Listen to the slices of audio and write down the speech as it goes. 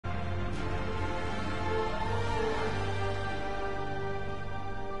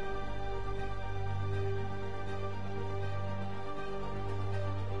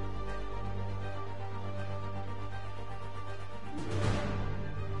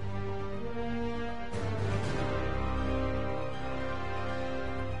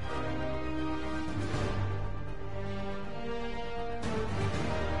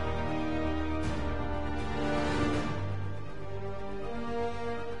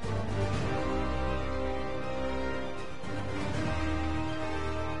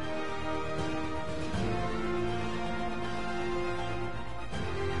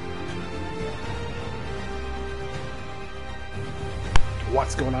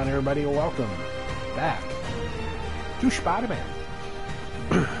What's going on, everybody? Welcome back to Spiderman.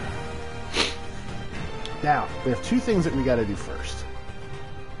 Now, we have two things that we gotta do first.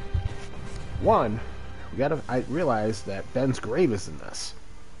 One, I realized that Ben's grave is in this.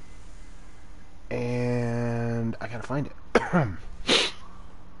 And I gotta find it. I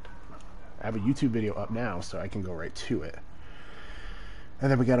have a YouTube video up now, so I can go right to it. And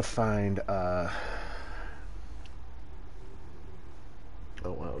then we gotta find,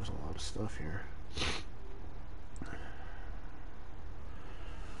 oh wow, there's a lot of stuff here.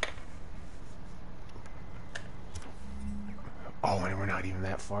 Oh, and we're not even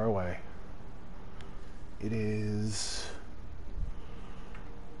that far away. It is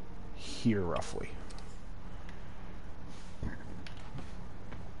here, roughly.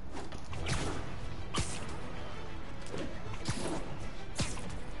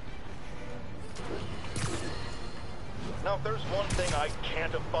 Now, if there's one thing I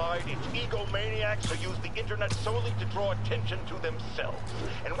can't abide, it's egomaniacs who use the internet solely to draw attention to themselves.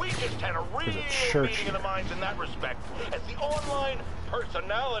 And we just had a real meeting of the minds in that respect, as the online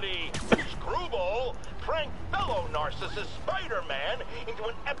personality Screwball pranked fellow narcissist Spider-Man into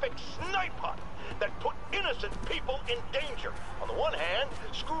an epic snipe hunt that put innocent people in danger. On the one hand,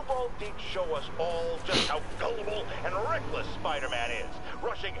 Screwball did show us all just how gullible and reckless Spider-Man is,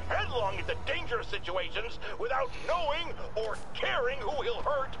 rushing headlong into dangerous situations without knowing or caring who he'll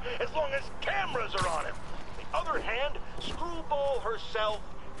hurt as long as cameras are on him. On the other hand, Screwball herself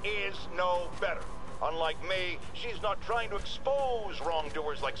is no better. Unlike me, she's not trying to expose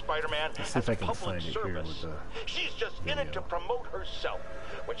wrongdoers like Spider-Man as a public service. She's just in it to promote herself,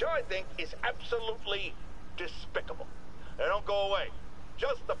 which I think is absolutely despicable. Now don't go away.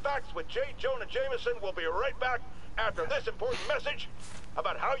 Just the Facts with J. Jonah Jameson will be right back after this important message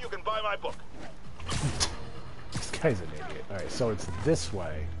about how you can buy my book. This guy's an idiot. Alright, so it's this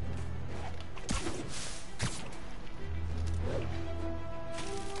way.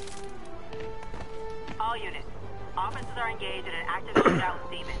 All units. Officers are engaged in an active shootout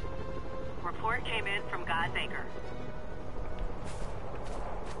with demons. Report came in from God's Acre.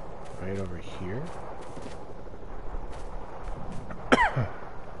 Right over here.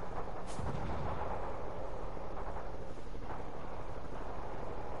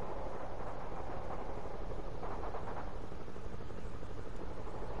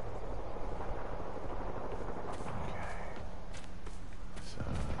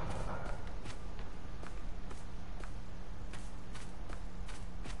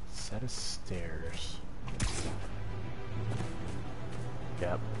 Set of stairs.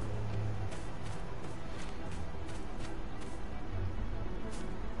 Yep.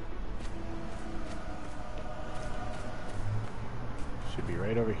 Should be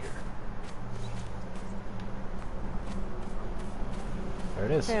right over here. There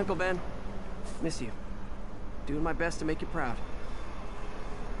it is. Hey, Uncle Ben. Miss you. Doing my best to make you proud.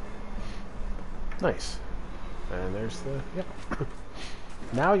 Nice. And there's the... Yep.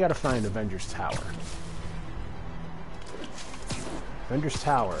 Now we gotta find Avengers Tower. Avengers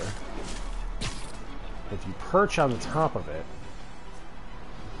Tower. If you perch on the top of it,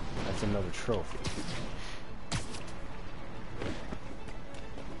 that's another trophy.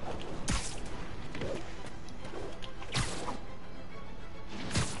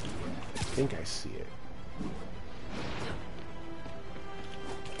 I think I see it.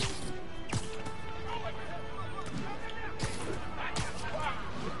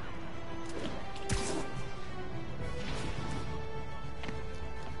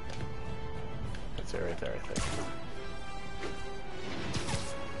 That's it right there, I think.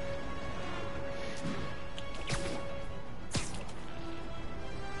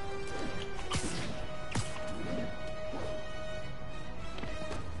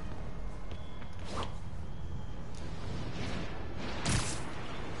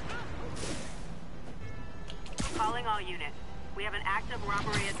 Calling all units. We have an active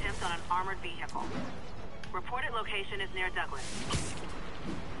robbery attempt on an armored vehicle. Reported location is near Douglas.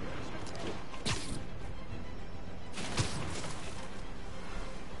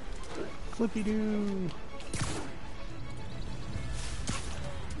 Flippy-doo!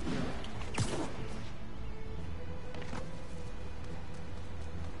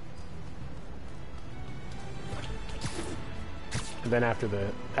 And then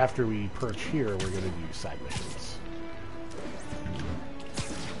after we perch here, we're gonna do side missions.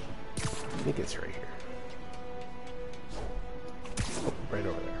 I think it's right here. Oh, right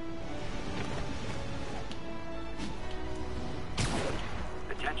over there.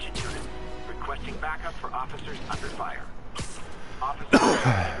 Attention unit. Requesting backup for officers under fire. Officers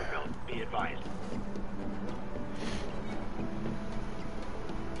at Vanderbilt, be advised.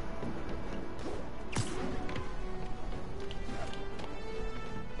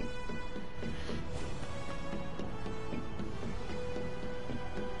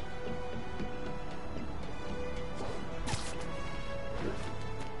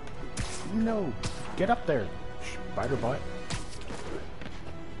 No! Get up there, spider butt.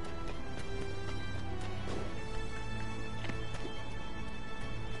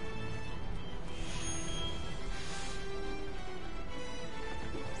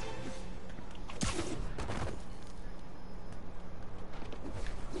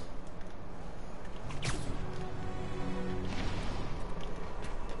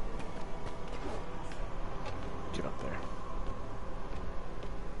 Get up there.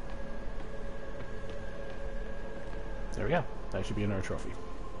 There we go. That should be another trophy.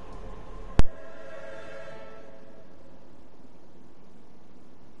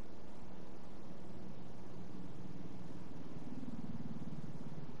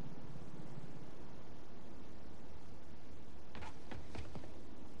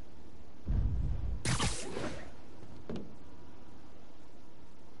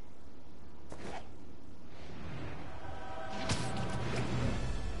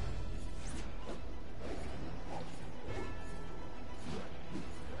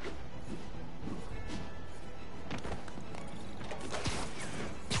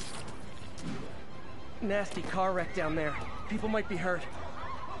 Nasty car wreck down there. People might be hurt.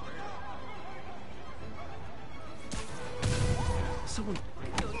 Someone...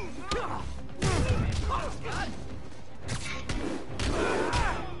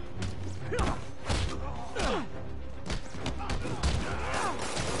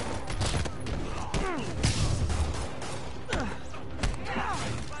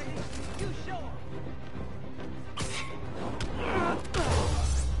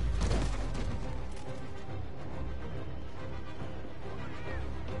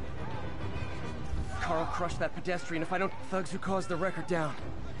 Carl crushed that pedestrian if I don't... Thugs who caused the wreck are down.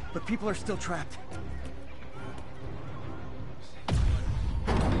 But people are still trapped.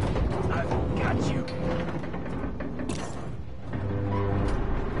 I've got you.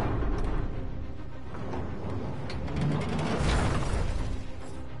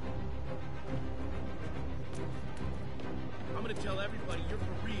 I'm gonna tell everybody you're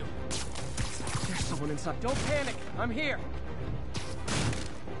for real. There's someone inside. Don't panic. I'm here.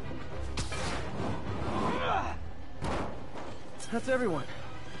 That's everyone.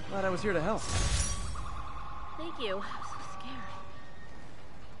 Glad I was here to help. Thank you. I was so scared.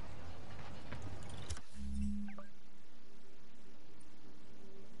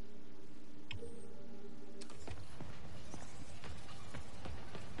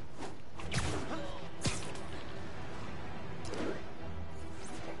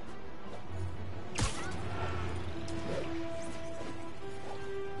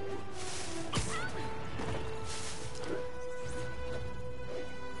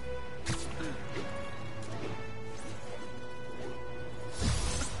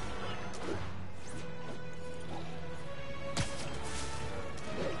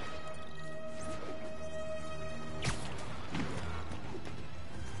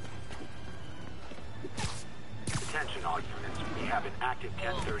 Attention all units. We have an active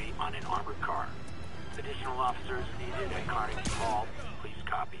 1030 on an armored car. Additional officers needed at Carnegie Hall. Please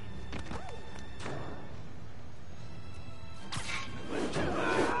copy.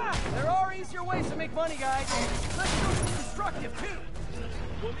 There are easier ways to make money, guys. Let's do some destructive, too.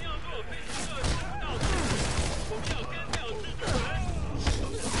 我们要做非常热情的道具，我们要干掉蜘蛛人。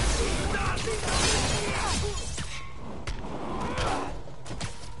大力的！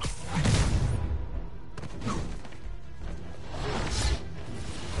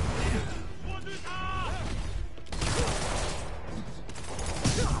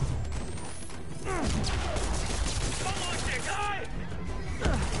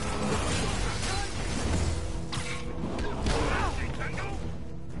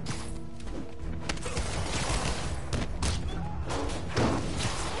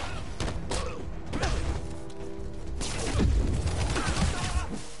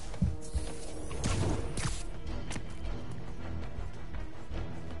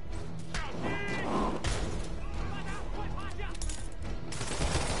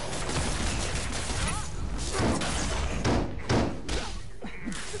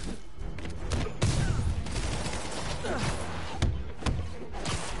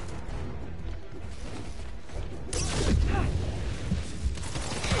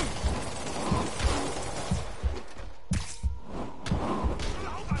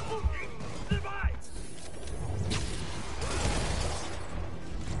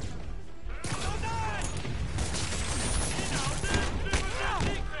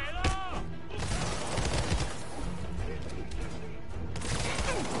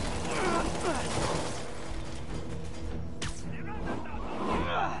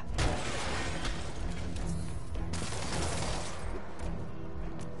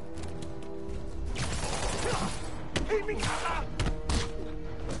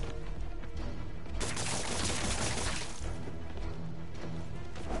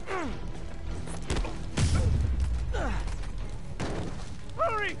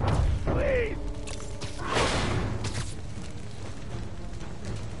 Hurry! Please!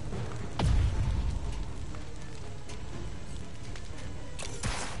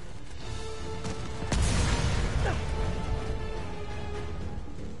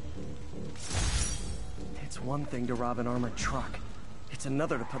 It's one thing to rob an armored truck. It's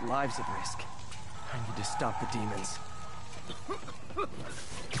another to put lives at risk. I need to stop the demons.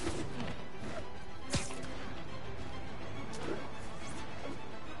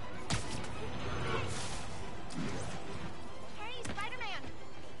 Hey, Spiderman!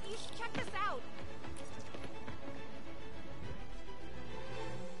 You should check this out.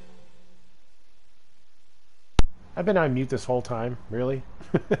 I've been on mute this whole time. Really?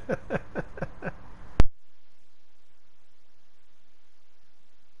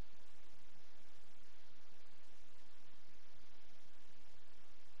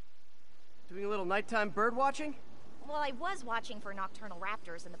 Doing a little nighttime bird watching? Well, I was watching for nocturnal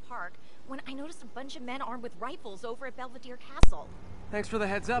raptors in the park when I noticed a bunch of men armed with rifles over at Belvedere Castle. Thanks for the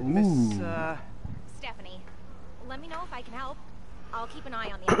heads up, Miss, Stephanie, let me know if I can help. I'll keep an eye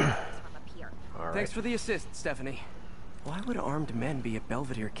on the activities from up here. All right. Thanks for the assist, Stephanie. Why would armed men be at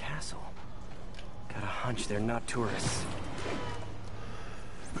Belvedere Castle? Got a hunch they're not tourists.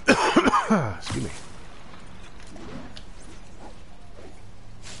 Excuse me.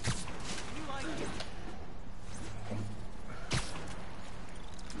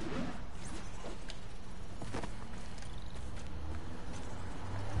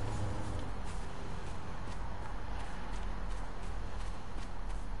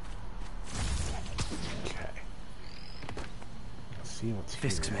 See what's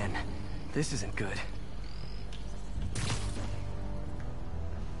Fisk's here. men. This isn't good.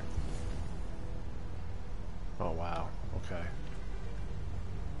 Oh wow. Okay.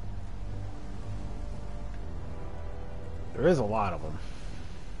 There is a lot of them.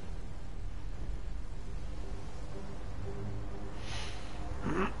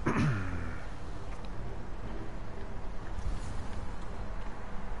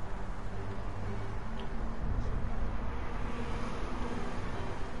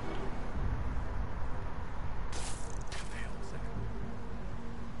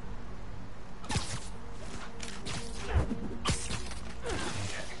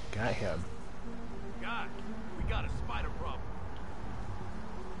 Got him. Guys, we got a spider problem.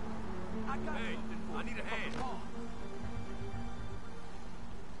 Hey, I need a hand.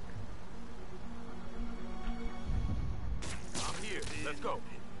 I'm here. Let's go.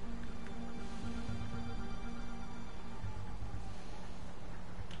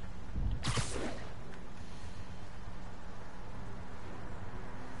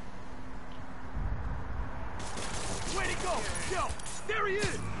 Where'd he go? Yo, there he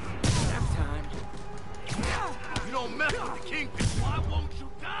is! Nap time. You don't mess with the kingpin. Why won't you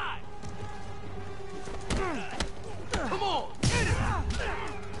die? Come on, get it!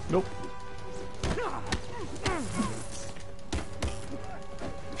 Nope.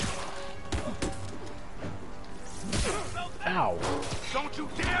 Ow. Don't you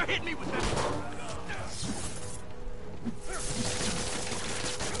dare hit me with that!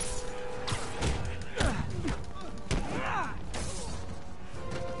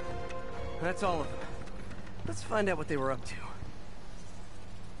 That's all of them. Let's find out what they were up to.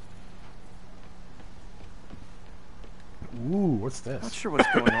 Ooh, what's this? Not sure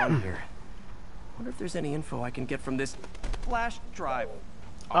what's going on here. Wonder if there's any info I can get from this flash drive.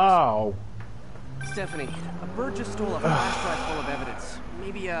 Oh. Stephanie, a bird just stole a flash drive full of evidence.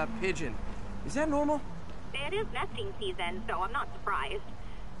 Maybe a pigeon. Is that normal? It is nesting season, so I'm not surprised.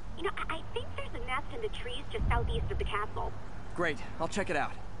 You know, I think there's a nest in the trees just southeast of the castle. Great, I'll check it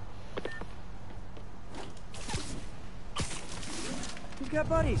out. We've got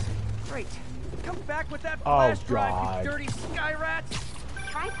buddies. Great. Come back with that flash drive, you dirty sky rats!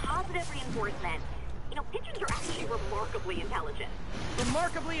 Try positive reinforcement. You know, pigeons are actually remarkably intelligent.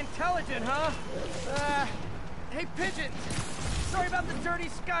 Remarkably intelligent, huh? Hey, pigeon. Sorry about the dirty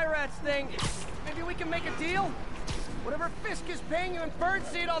sky rats thing. Maybe we can make a deal? Whatever Fisk is paying you in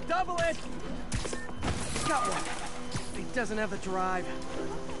birdseed, I'll double it. Got one. He doesn't have the drive.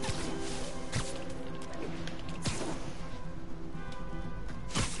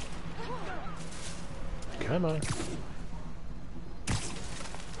 Come on.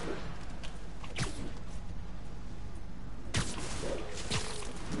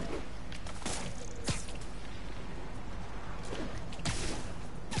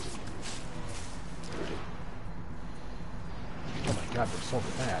 God, they're so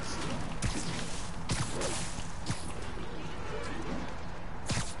fast.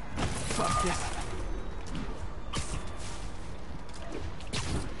 Fuck this.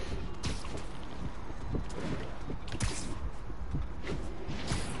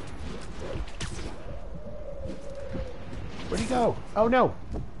 Where'd he go? Oh no!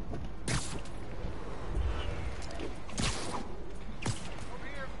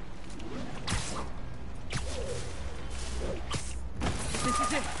 This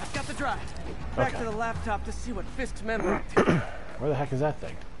is it. I've got the drive. Back to the laptop to see what Fisk's men were up to. Where the heck is that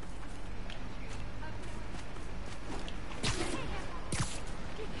thing?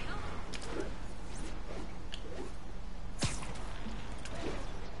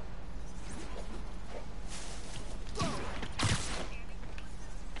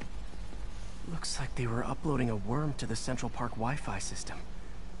 Looks like they were uploading a worm to the Central Park Wi-Fi system.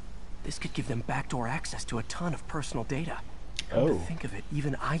 This could give them backdoor access to a ton of personal data. Come to think of it,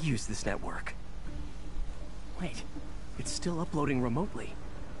 even I use this network. Wait, it's still uploading remotely.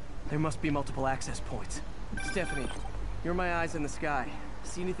 There must be multiple access points. Stephanie, you're my eyes in the sky.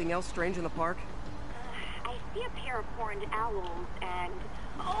 See anything else strange in the park? I see a pair of horned owls and...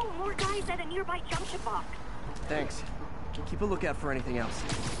 oh, more guys at a nearby junction box. Thanks. Keep a lookout for anything else.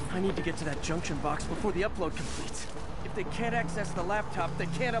 I need to get to that junction box before the upload completes. If they can't access the laptop, they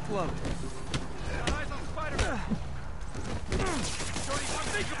can't upload. Eyes on Spiderman. Don't even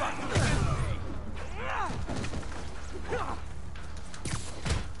think about this.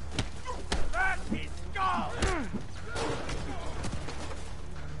 That's his skull.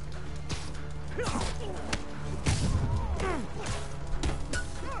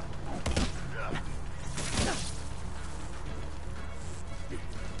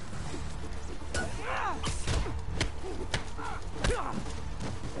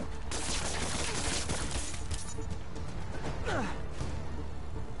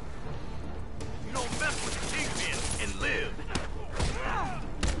 You don't mess with the Kingpin and live.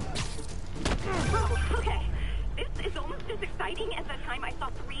 Oh, okay. This is almost as exciting as the time I saw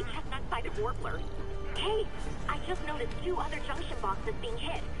 3 chestnut-sided warblers. Hey, I just noticed 2 other junction boxes being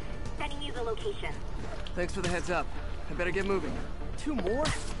hit. Sending you the location. Thanks for the heads up. I better get moving. 2 more?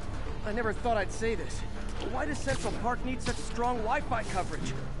 I never thought I'd say this. Why does Central Park need such strong Wi-Fi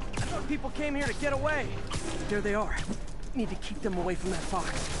coverage? I thought people came here to get away. There they are. Need to keep them away from that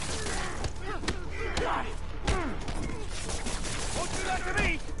box. Don't do that to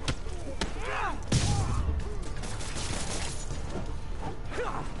me.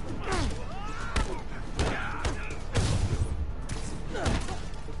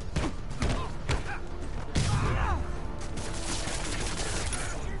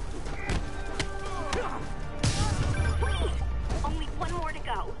 Wait! Only 1 more to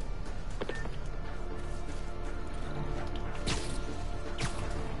go.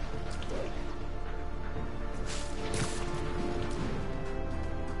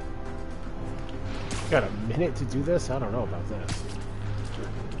 Got a minute to do this? I don't know about this.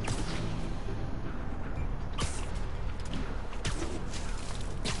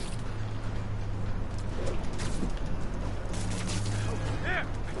 There, I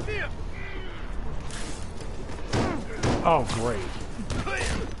see him. Oh, great.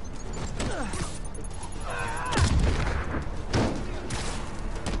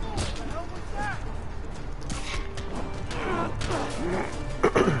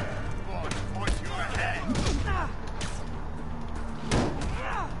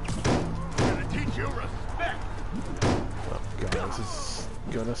 This is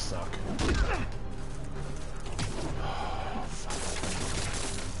gonna suck.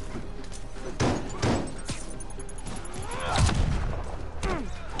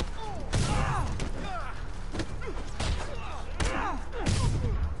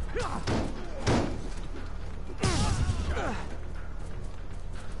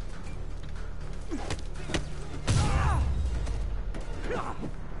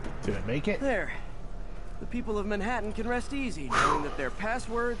 Did it make it? There. The people of Manhattan can rest easy, knowing that their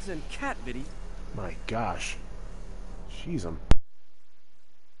passwords and cat video... My gosh. Jeez,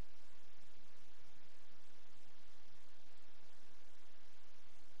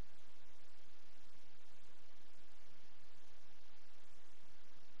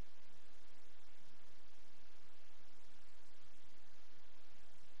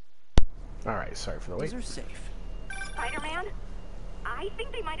 Alright, sorry for the wait. These are safe. Spider-Man? I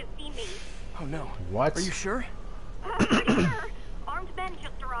think they might have seen me. Oh no. What? Are you sure? Pretty sure. Armed men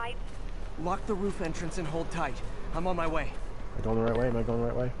just arrived. Lock the roof entrance and hold tight. I'm on my way. Am I going the right way? Am I going the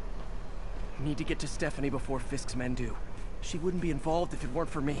right way? Need to get to Stephanie before Fisk's men do. She wouldn't be involved if it weren't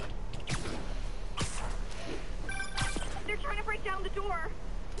for me. They're trying to break down the door.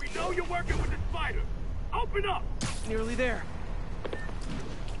 We know you're working with the spider. Open up! Nearly there.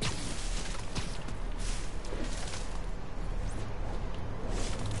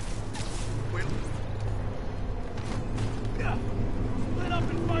 Yeah. Split up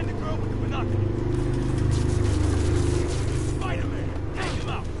and find the girl with the binoculars. Spider-Man, take him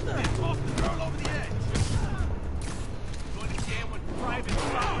out. And toss the girl over the edge. You understand what private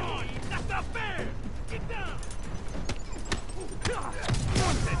property is? That's not fair! Get down!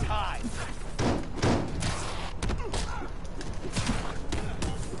 One says hide.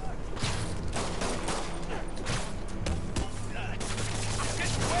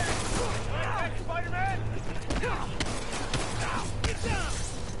 Spider-Man! Get down!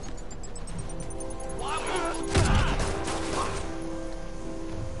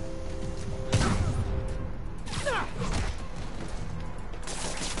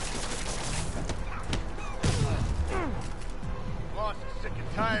 Boss is sick and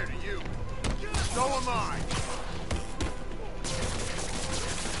tired of you. So am I.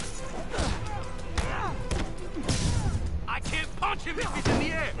 I can't punch him if he's in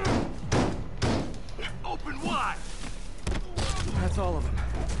the air! Open wide! That's all of them.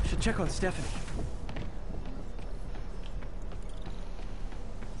 Should check on Stephanie.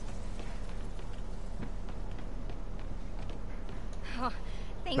 Oh,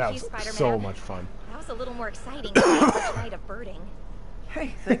 thank That you, was Spider-Man. so much fun. That was a little more exciting than the first night of birding.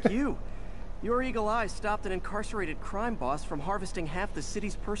 Hey, thank you. Your eagle eyes stopped an incarcerated crime boss from harvesting half the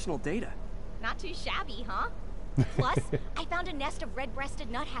city's personal data. Not too shabby, huh? Plus, I found a nest of red-breasted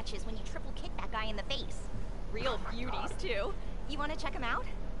nuthatches when you triple kicked that guy in the face. Real beauties, too. You want to check them out?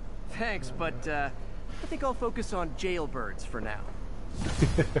 Thanks, but I think I'll focus on jailbirds for now.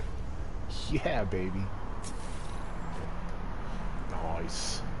 Yeah, baby.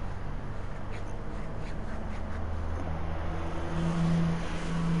 Nice.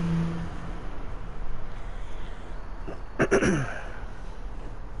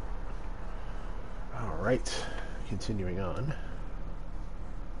 All right, continuing on.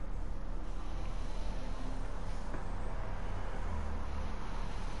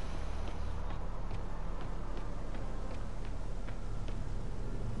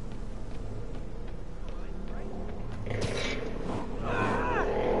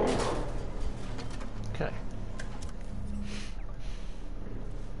 Okay.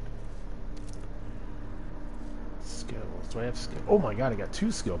 Skills. Do I have skill? Oh my god, I got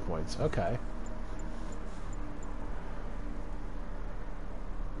 2 skill points. Okay.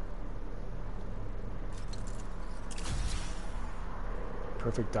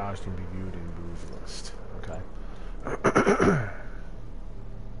 Perfect dodge can be viewed in move list. Okay.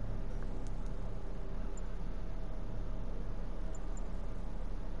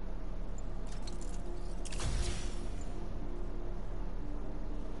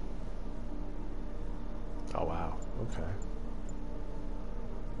 Oh wow. Okay.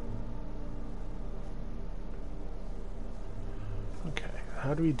 Okay.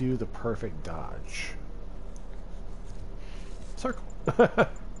 How do we do the perfect dodge? Circle.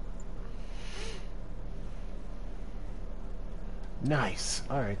 Nice.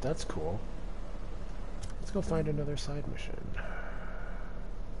 Alright, that's cool. Let's go find another side mission.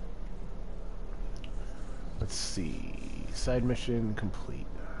 Let's see. Side mission complete.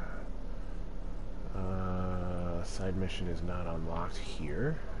 Side mission is not unlocked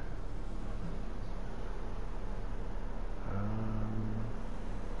here.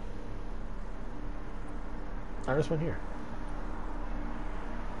 There's one here.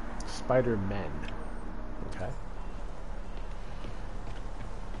 Spider-Man. Okay.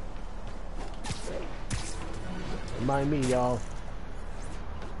 Mind me, y'all.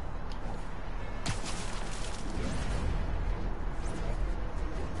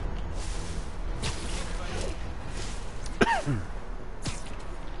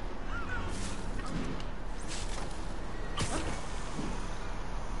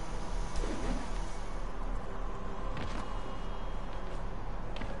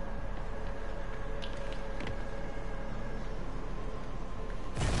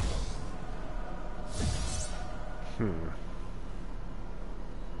 Hmm.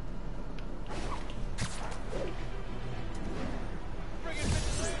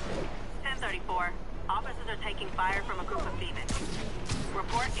 1034. Officers are taking fire from a group of demons.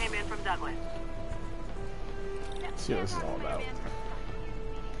 Report came in from Douglas. See what this is all about.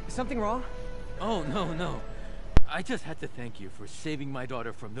 Is something wrong? Oh, no. I just had to thank you for saving my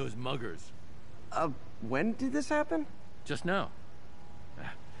daughter from those muggers. When did this happen? Just now.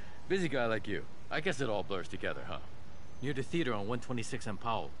 Busy guy like you. I guess it all blurs together, huh? Near the theater on 126 and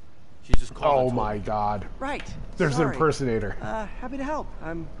Powell. She's just called. Oh my God. Right. There's an Sorry. impersonator. Happy to help.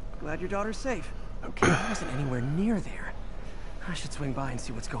 I'm glad your daughter's safe. Okay, I wasn't anywhere near there. I should swing by and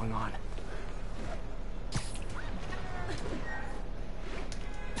see what's going on.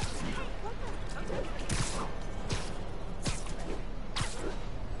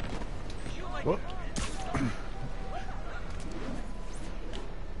 Whoop.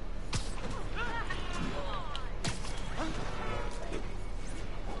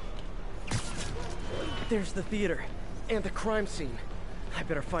 There's the theater and the crime scene. I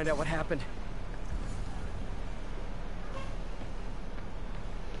better find out what happened.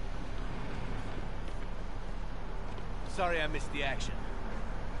 Sorry I missed the action.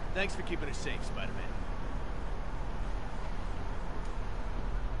 Thanks for keeping us safe, Spider-Man.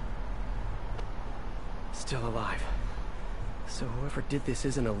 Still alive. So whoever did this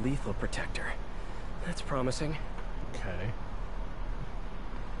isn't a lethal protector. That's promising. Okay.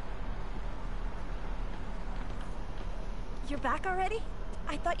 You're back already?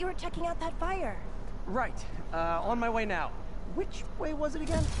 I thought you were checking out that fire. Right. On my way now. Which way was it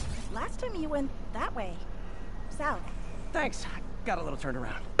again? Last time you went that way. South. Thanks. I got a little turned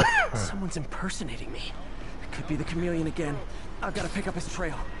around. Someone's impersonating me. It could be the chameleon again. I've got to pick up his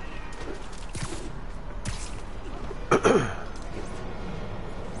trail.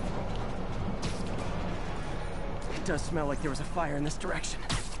 It does smell like there was a fire in this direction.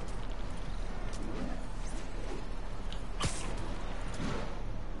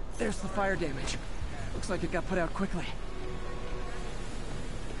 There's the fire damage. Looks like it got put out quickly.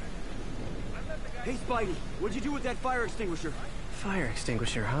 Hey, Spidey, what'd you do with that fire extinguisher? Fire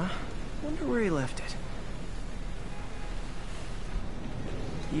extinguisher, huh? Wonder where he left it.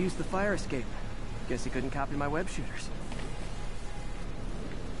 He used the fire escape. Guess he couldn't copy my web shooters.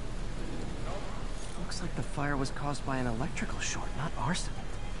 Looks like the fire was caused by an electrical short, not arson.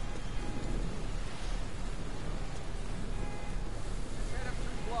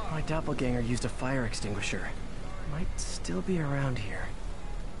 My doppelganger used a fire extinguisher. Might still be around here.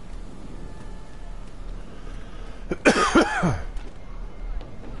 Let's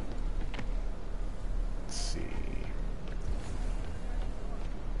see.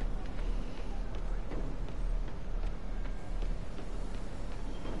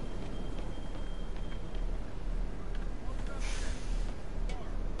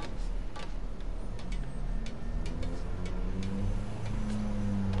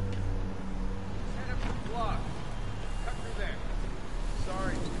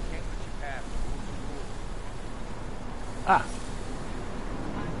 Ah.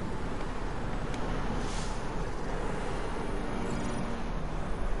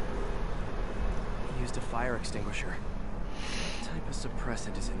 He used a fire extinguisher. What type of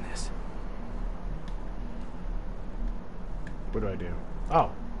suppressant is in this? What do I do?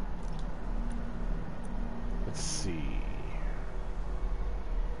 Oh. Let's see.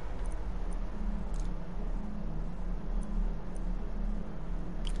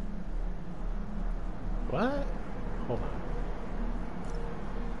 What? Hold on.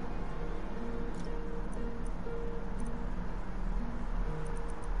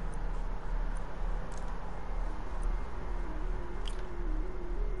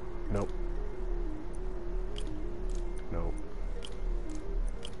 Nope. Nope.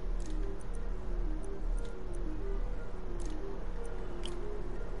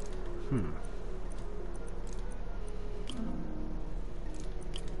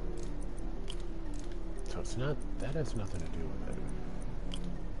 So it's not, that has nothing to do with it.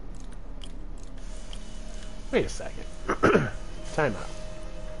 Wait a second. Time out.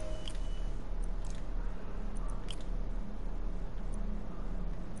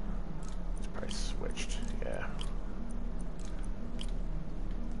 It's probably switched, yeah.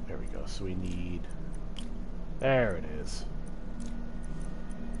 There we go, so we need, there it is.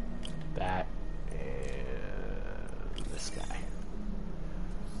 That and this guy.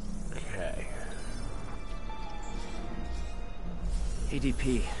 Okay.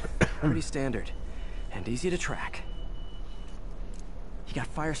 ADP. Pretty standard. And easy to track. He got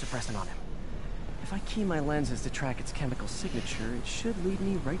fire suppressant on him. If I key my lenses to track its chemical signature, it should lead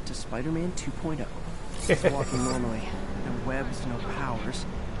me right to Spider-Man 2.0. He's walking normally. No webs, no powers.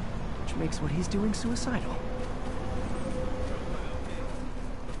 Which makes what he's doing suicidal.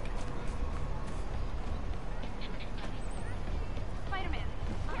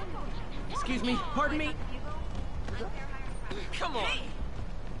 Excuse me, pardon me. Come on.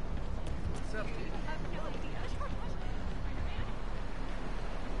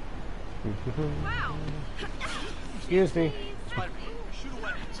 Wow. Excuse me.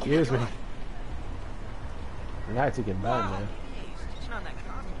 Excuse me. You're not taking bad, man.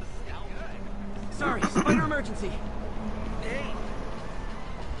 Spider emergency. Hey.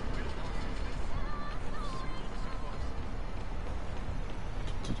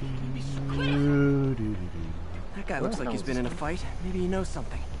 That guy looks like he's been in a fight. Maybe he knows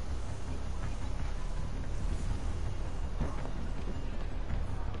something.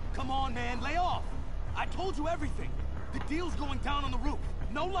 Come on, man, lay off. I told you everything. The deal's going down on the roof.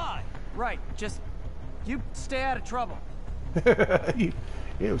 No lie. Right, just... you stay out of trouble.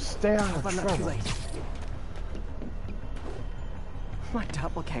 you stay out of I'm not too trouble. late. My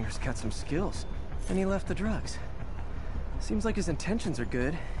doppelganger's got some skills. And he left the drugs. Seems like his intentions are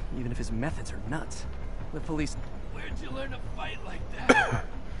good, even if his methods are nuts. The police... Where'd you learn to fight like that?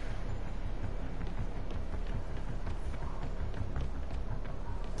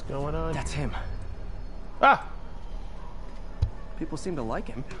 What's going on? That's him. Ah! People seem to like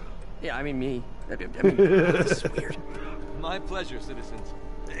him. Yeah, I mean me. I mean, this is weird. My pleasure, citizens.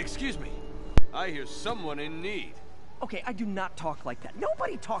 Excuse me. I hear someone in need. Okay, I do not talk like that.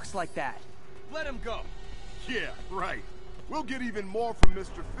 Nobody talks like that. Let him go. Yeah, right. We'll get even more from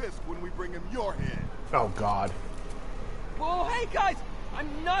Mr. Fisk when we bring him your head. Oh, God. Whoa, hey, guys! I'm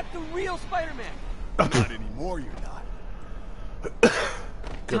not the real Spider-Man. Not anymore, you're not.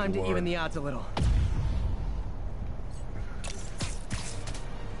 Time to Lord. even the odds a little.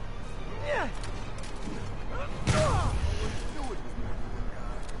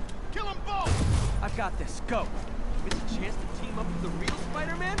 Kill them both! I've got this. Go. With a chance to team up with the real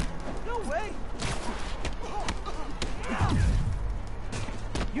Spider-Man? No way.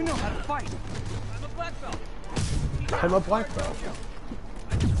 You know how to fight. I'm a black belt. I'm a black belt.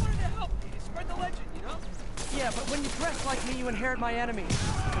 I just wanted to help you. Spread the legend, you know? Yeah, but when you dress like me, you inherit my enemies.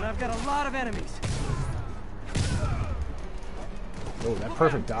 And I've got a lot of enemies. Oh, that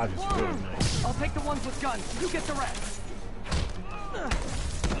perfect dodge is really nice. I'll take the ones with guns. You get the rest.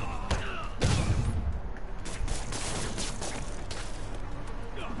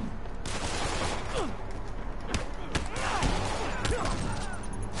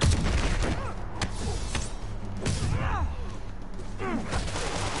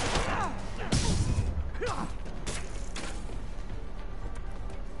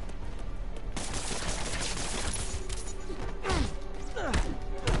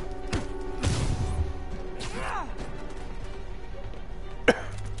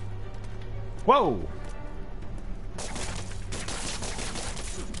 Whoa!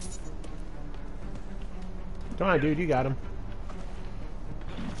 Come on, dude, you got him.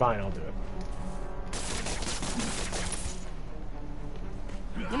 Fine, I'll do it.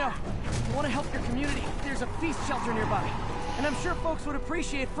 You know, you want to help your community, there's a feast shelter nearby. And I'm sure folks would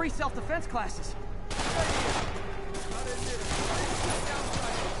appreciate free self-defense classes.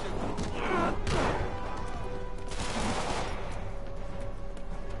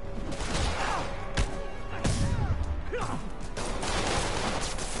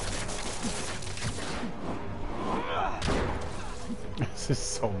 This is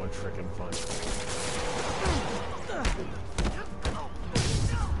so much freaking fun.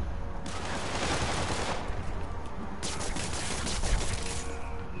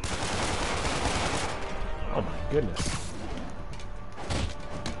 Oh my goodness.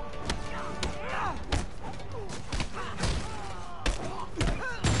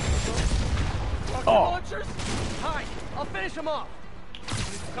 Oh. Launchers? Hi, I'll finish them off.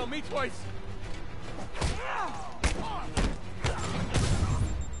 Tell me twice.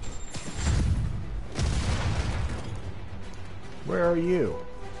 Where are you?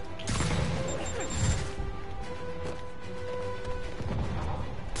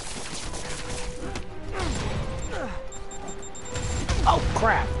 Oh,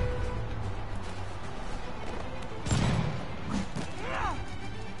 crap!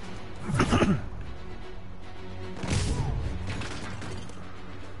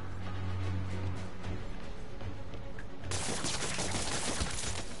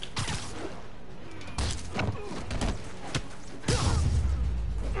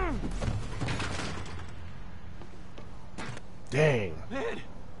 Dang. Man,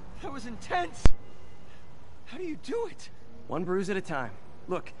 that was intense. How do you do it? One bruise at a time.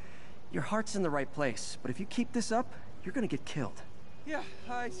 Look, your heart's in the right place, but if you keep this up, you're gonna get killed. Yeah,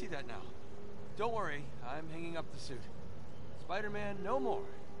 I see that now. Don't worry, I'm hanging up the suit. Spider-Man, no more.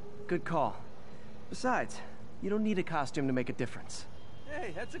 Good call. Besides, you don't need a costume to make a difference.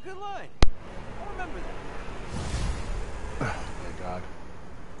 Hey, that's a good line. I'll remember that. Oh my god.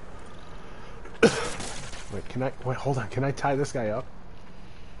 Wait, can I... Wait, hold on. Can I tie this guy up?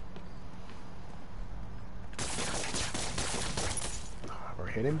 Or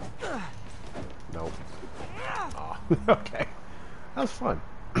hit him? Nope. Oh, okay. That was fun.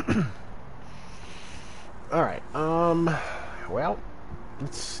 Alright, well,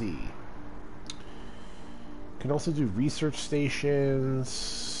 let's see. Can also do research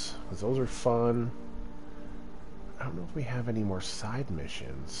stations, because those are fun. I don't know if we have any more side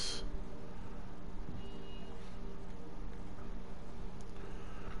missions.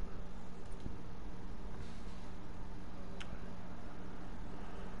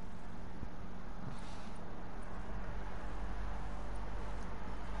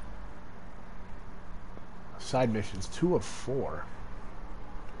 Side missions, 2 of 4.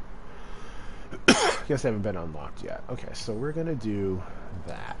 Guess they haven't been unlocked yet. Okay, so we're gonna do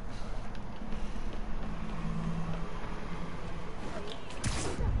that.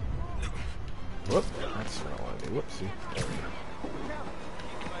 Whoop, that's what I want to do. Whoopsie. There we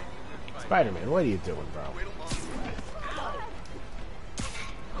go. Spider-Man, what are you doing, bro?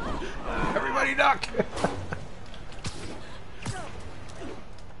 Everybody duck!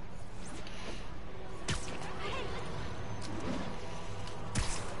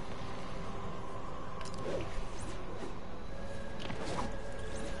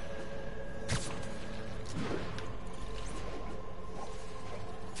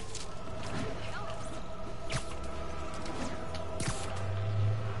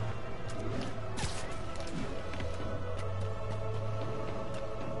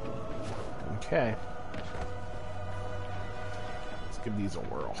 Okay. Let's give these a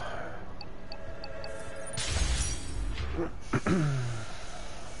whirl.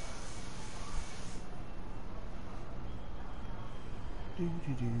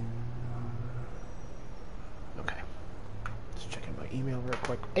 Okay. Just checking my email real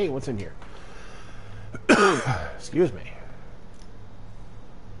quick. Hey, what's in here? Excuse me.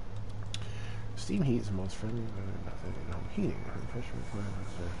 Steam heat is the most friendly method in home heating.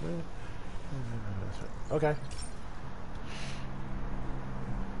 Okay.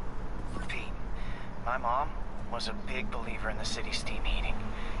 Pete, my mom was a big believer in the city's steam heating.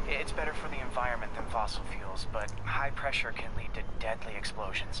 It's better for the environment than fossil fuels, but high pressure can lead to deadly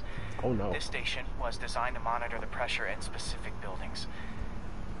explosions. Oh no. This station was designed to monitor the pressure in specific buildings.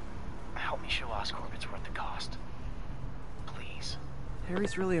 Help me show Oscorp it's worth the cost. Please.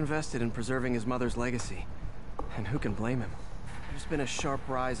 Harry's really invested in preserving his mother's legacy. And who can blame him? There's been a sharp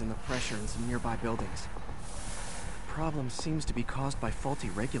rise in the pressure in some nearby buildings. The problem seems to be caused by faulty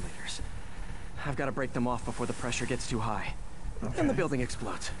regulators. I've got to break them off before the pressure gets too high. Okay. And the building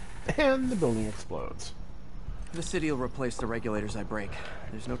explodes. And the building explodes. The city will replace the regulators I break.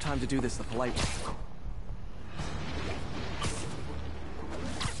 There's no time to do this the polite way.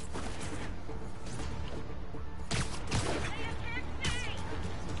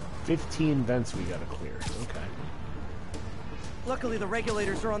 15 vents we gotta clear. Okay. Luckily, the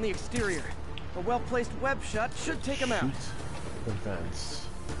regulators are on the exterior. A well-placed web shot should take them out. The vents.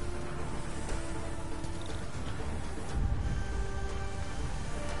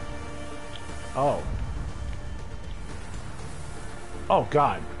 Oh. Oh,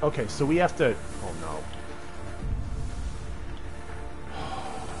 God. Okay, so we have to... Oh, no.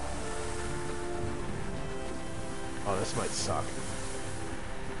 Oh, this might suck.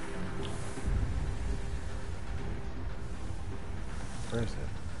 Where is it?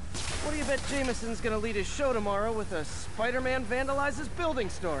 What do you bet Jameson's gonna lead his show tomorrow with a Spider-Man vandalizes building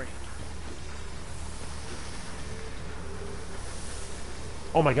story?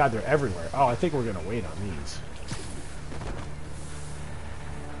 Oh my God, they're everywhere. Oh, I think we're gonna wait on these.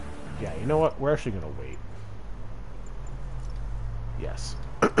 Yeah, you know what? We're actually gonna wait. Yes.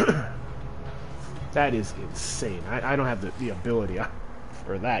 That is insane. I don't have the ability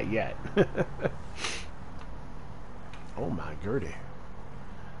for that yet. Oh my Gertie.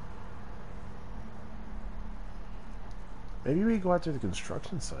 Maybe we go out to the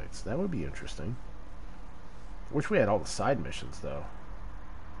construction sites. That would be interesting. Wish we had all the side missions, though.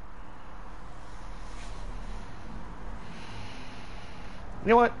 You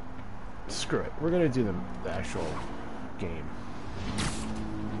know what? Screw it. We're going to do the actual game.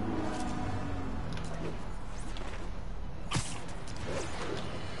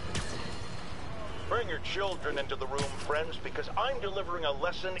 Bring your children into the room, friends, because I'm delivering a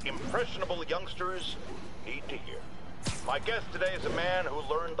lesson impressionable youngsters need to hear. My guest today is a man who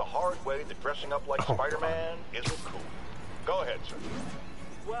learned the hard way that dressing up like Spider-Man isn't cool. Go ahead, sir.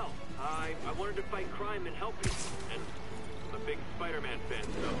 Well, I wanted to fight crime and help you, and I'm a big Spider-Man fan,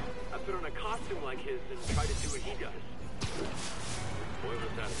 so I put on a costume like his and tried to do what he does. Boy,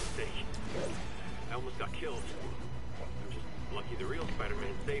 was that a mistake. I almost got killed. I'm just lucky the real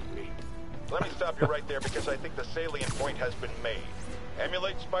Spider-Man saved me. Let me stop you right there because I think the salient point has been made.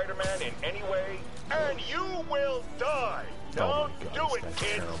 Emulate Spider-Man in any way, and you will die! Don't do it,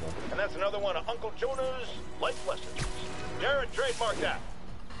 kids. Terrible. And that's another one of Uncle Jonah's life lessons. Jared, trademark that.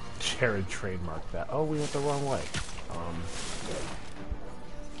 Jared trademarked that. Oh, we went the wrong way.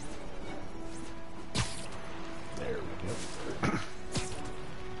 There we go.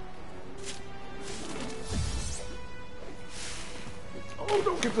 Oh,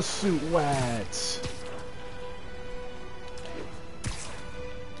 don't get the suit wet.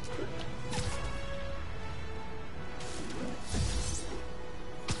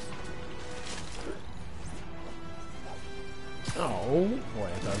 Oh, boy, I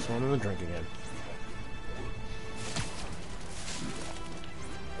thought I was wanting to drink again.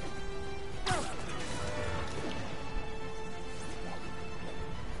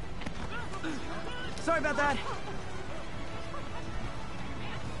 Sorry about that.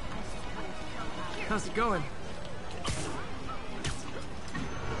 How's it going?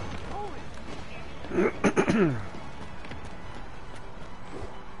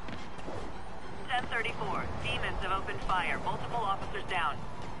 1034. Demons have opened fire. Multiple officers down.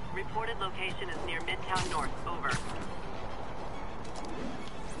 Reported location is near Midtown North. Over.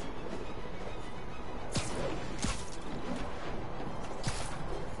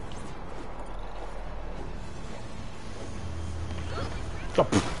 Oh,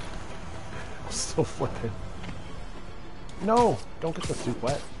 I'm still flipping. No! Don't get the soup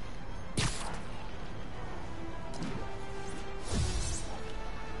wet.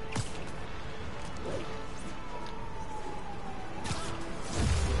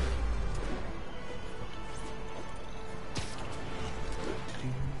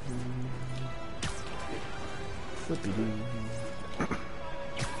 Flippy-doo.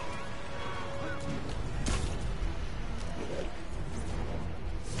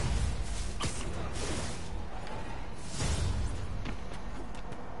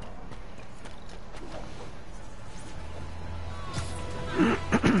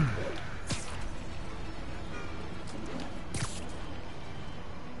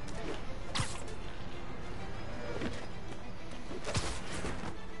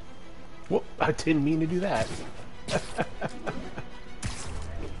 Whoop, I didn't mean to do that.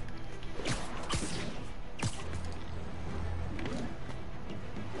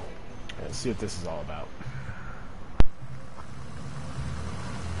 Let's see what this is all about.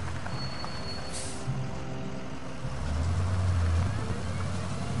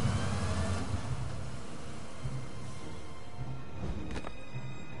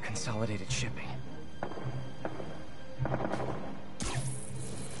 Consolidated shipping.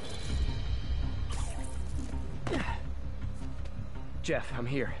 Jeff, I'm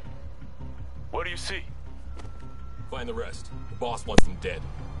here. What do you see? Find the rest. The boss wants them dead.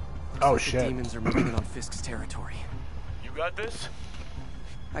 Oh, Looks like shit. The demons are moving in on Fisk's territory. You got this?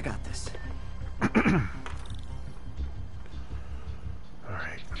 I got this.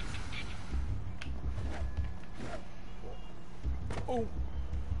 Alright. Oh.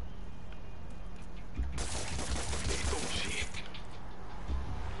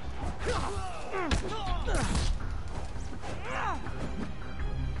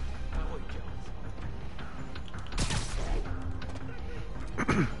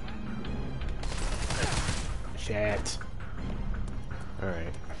 Shit.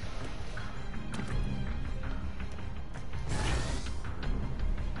 Alright.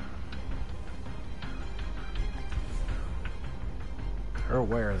 They're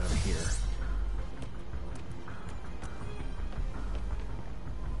aware that I'm here.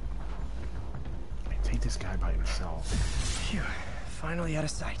 I take this guy by himself. Phew. Finally out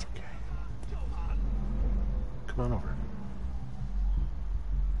of sight. Come on over.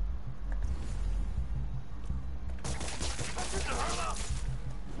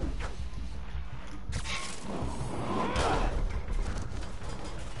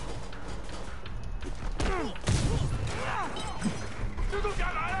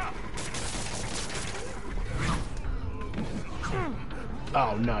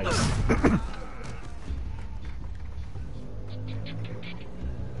 Oh, nice.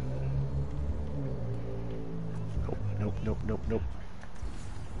 Nope, nope, nope, nope.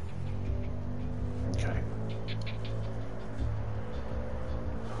 Okay.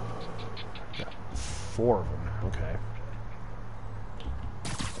 Got 4 of them. Okay.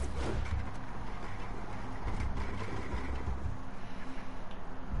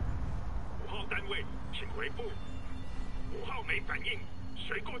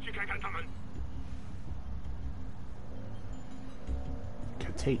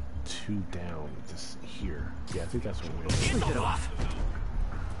 Can take 2 down just here. Yeah, I think that's what we're doing. Sleep it off.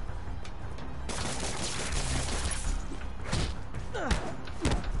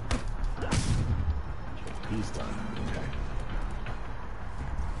 He's done. Okay.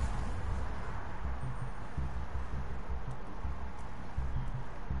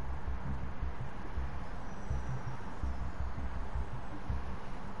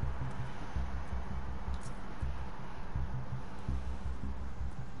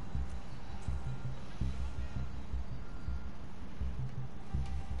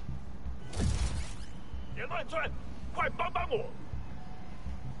 转转，快帮帮我！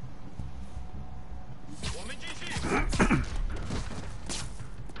我们继续。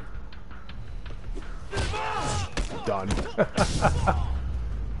Done.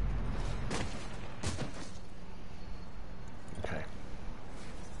 Okay.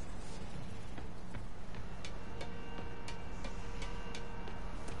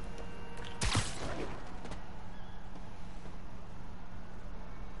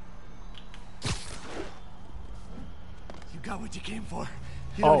 You got what you came for.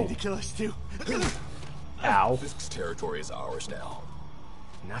 You don't need to kill us too. Ow. Fisk's territory is ours now.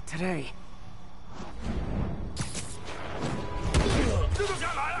 Not today. 蜘蛛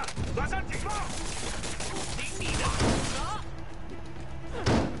侠来了，马上警报！听你的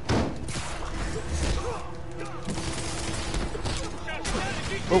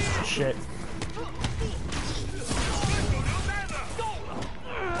，Oh shit.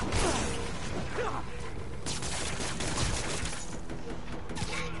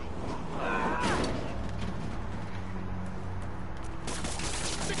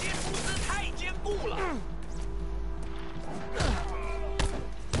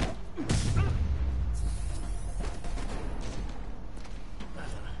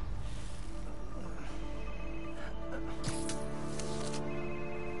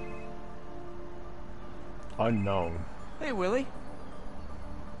 Unknown. Hey, Willie.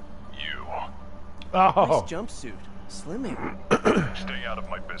 You. Oh. Nice jumpsuit. Slimming. Stay out of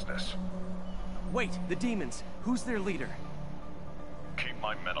my business. Wait, the demons. Who's their leader? Keep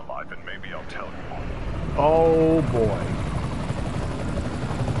my men alive and maybe I'll tell you. Oh boy.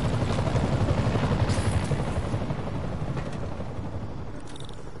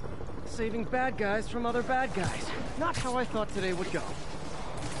 Saving bad guys from other bad guys. Not how I thought today would go.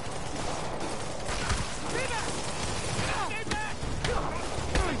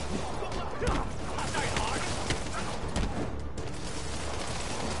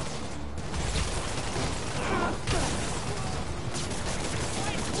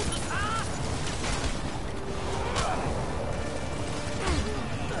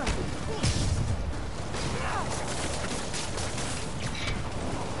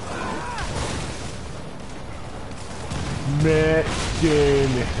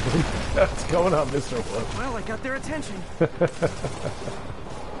 What's going on, Mr. Wood? Well, I got their attention.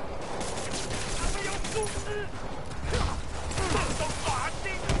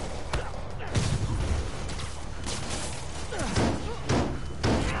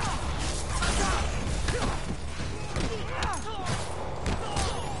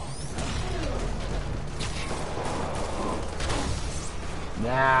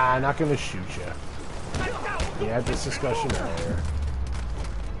 Nah, I'm not gonna shoot you. We had this discussion earlier.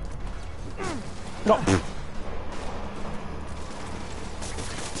 No.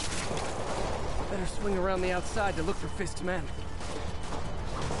 Better swing around the outside to look for Fisk's men.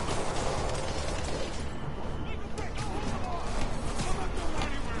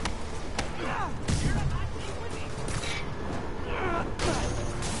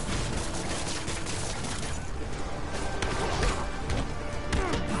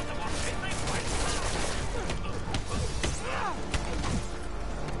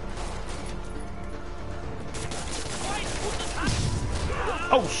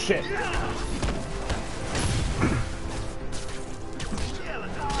 Oh shit!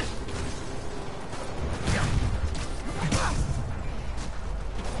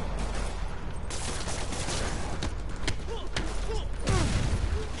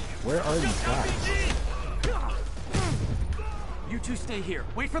 Where are these guys? You two stay here.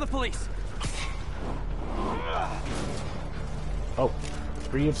 Wait for the police. Oh,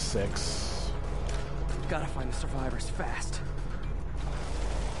 3 of 6. Gotta find the survivors fast.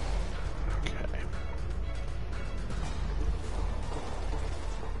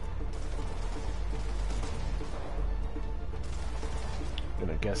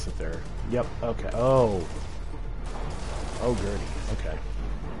 Gonna guess that they're... Yep, okay. Oh. Oh, Gertie. Okay.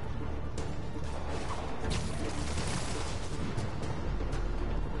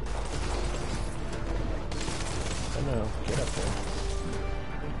 I know. Get up there.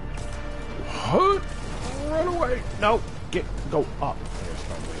 Huh? Run away! No! Go up. There's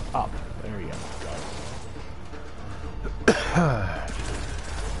my way. Up. There you go.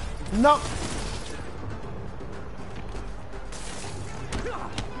 No!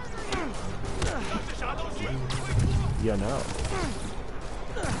 You know.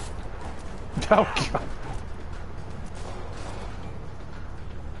 Oh, God.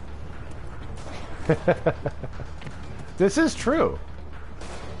 This is true.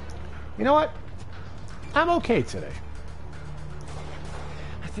 You know what? I'm okay today.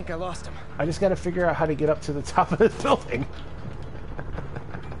 think I lost him. I just gotta figure out how to get up to the top of this building.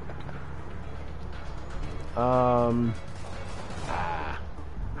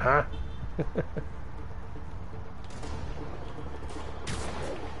 Huh?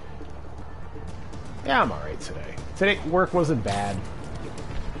 Yeah, I'm alright today. Today, work wasn't bad.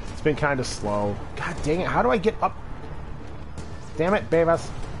 It's been kind of slow. God dang it, how do I get up? Damn it, Beavis.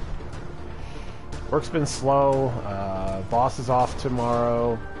 Work's been slow. Boss is off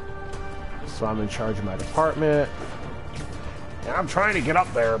tomorrow. So I'm in charge of my department. And I'm trying to get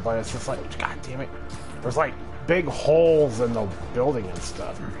up there, but it's just like, God damn it. There's like big holes in the building and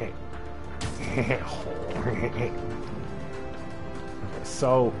stuff. Okay,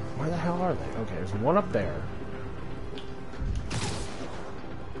 so where the hell are they? Okay, there's one up there.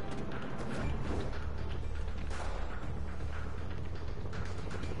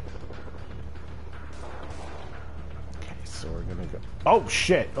 Okay, so we're gonna go. Oh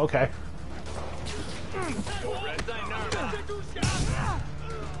shit! Okay.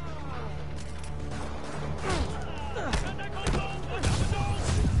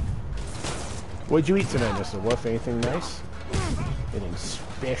 What'd you eat tonight, Mr. Wolf? Anything nice? Anything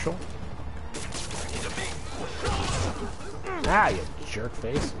special? Ah, you jerk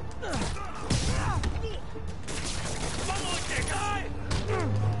face.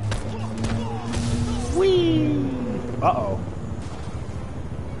 Whee! Uh-oh.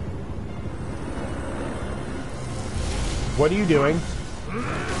 What are you doing?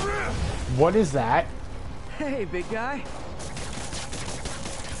 What is that? Hey, big guy.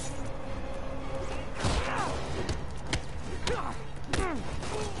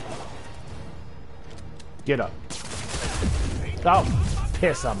 Get up. Oh,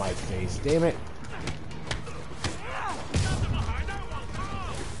 piss on my face, damn it.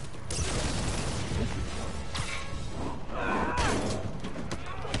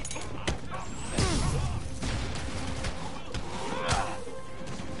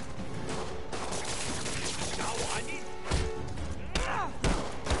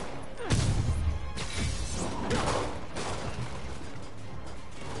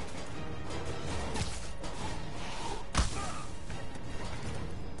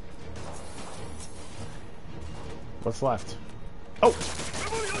 What's left? Oh!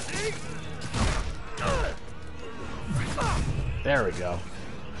 There we go.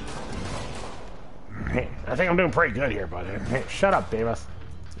 I think I'm doing pretty good here, buddy. Shut up, Davis.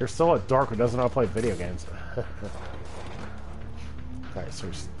 You're still a dork who doesn't know how to play video games. Alright, so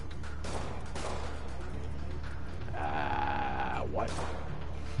what?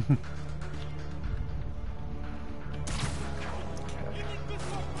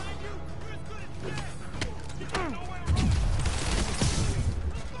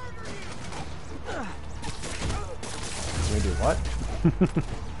 Do what?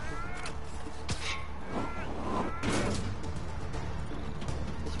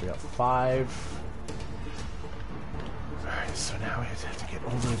 So we got 5. Alright, so now we have to get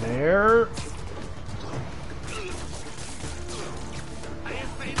over there.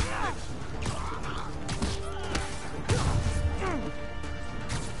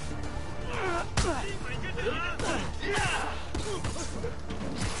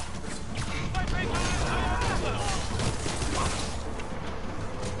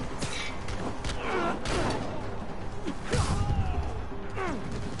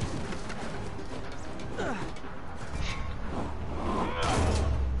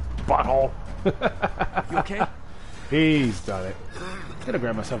 Butthole. You okay? He's done it. Gonna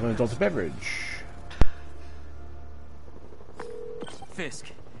grab myself an adult beverage. Fisk,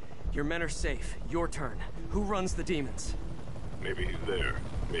 your men are safe. Your turn. Who runs the demons? Maybe he's there.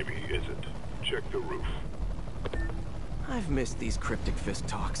 Maybe he isn't. Check the roof. I've missed these cryptic Fisk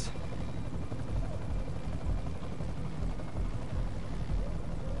talks.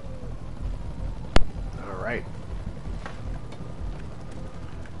 Alright.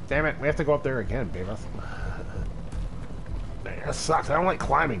 Damn it, we have to go up there again, Beavis. That sucks. I don't like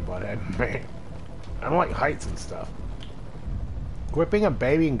climbing, butthead. Man. I don't like heights and stuff. Quit being a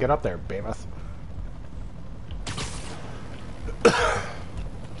baby and get up there, Beavis.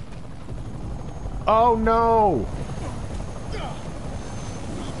 Oh no!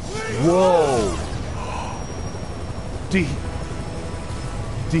 Whoa!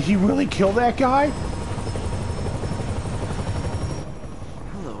 Did he really kill that guy?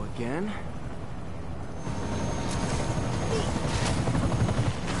 Hello again.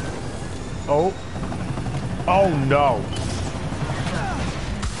 Oh. Oh no.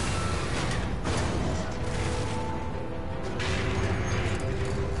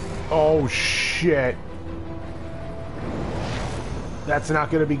 Oh shit. That's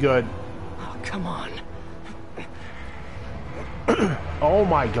not gonna be good. Oh, come on. Oh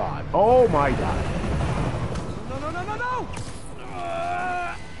my god. Oh my god. No, no, no, no, no!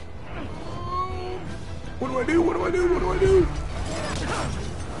 What do I do? What do I do? What do I do?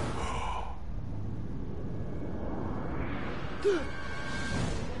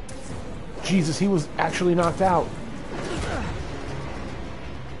 Jesus, he was actually knocked out.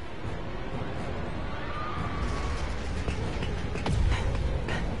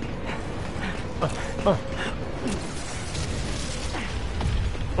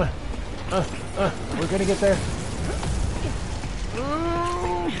 We're gonna get there.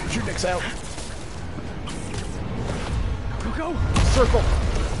 Get your dicks out. Go, go! Circle.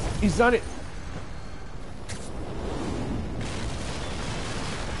 He's done it.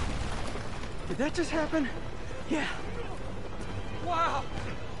 Did that just happen? Yeah. Wow.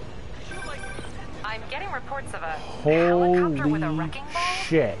 I'm getting reports of a Holy helicopter with a wrecking ball.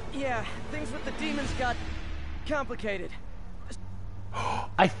 shit. Yeah, things with the demons got complicated.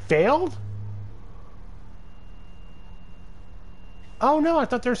 I failed? Oh no, I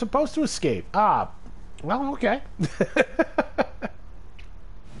thought they were supposed to escape. Ah, well, okay. Did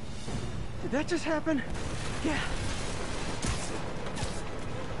that just happen? Yeah.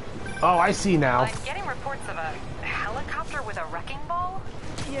 Oh, I see now. I'm getting reports of a helicopter with a wrecking ball.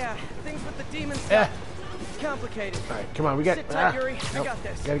 Yeah, things with the demons got complicated. All right, come on, we got. Sit tight, Yuri. I got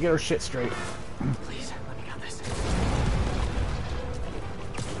this. Gotta get our shit straight. Please, let me got this.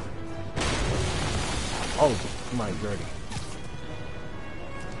 Oh my dirty.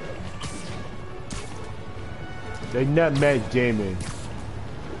 They're not mad, Damon.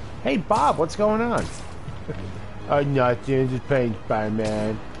 Hey, Bob, what's going on? Oh, nothing. Just playing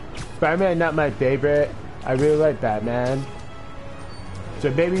Spider-Man. Spider-Man, not my favorite. I really like Batman. So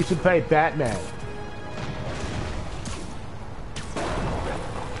maybe you should play Batman.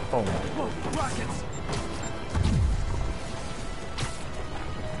 Oh my. Whoa, rockets!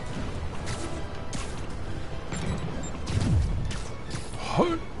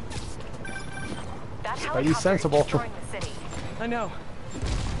 Are you sensible? I know.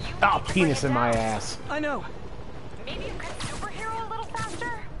 Oh, penis in my ass. I know. Maybe you could superhero a little faster?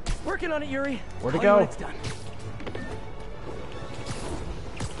 Working on it, Yuri. Where'd it Tell you go? when it's done.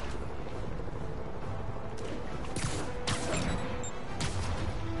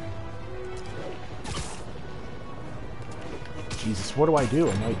 Jesus, what do I do?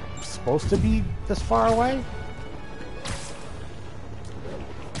 Am I supposed to be this far away?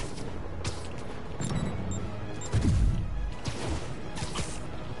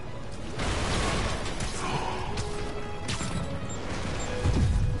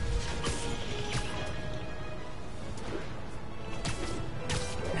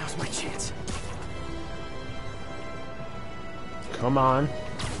 Now's my chance. Come on.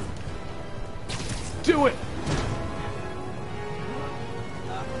 Do it!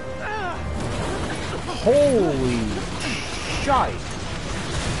 Holy shite!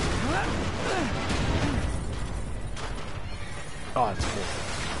 Oh, that's cool.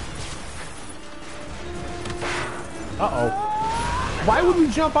 Uh-oh. Why would we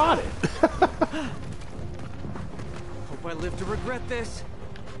jump on it? Hope I live to regret this.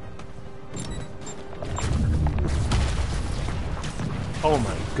 Oh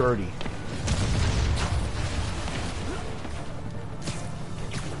my Gertie.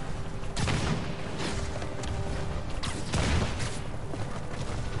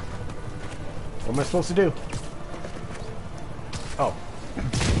 What am I supposed to do? Oh.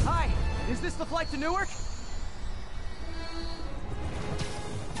 Hi, is this the flight to Newark?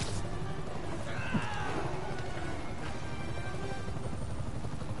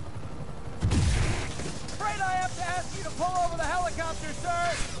 Afraid I have to ask you to pull over the helicopter,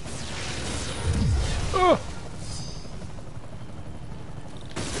 sir. Ugh.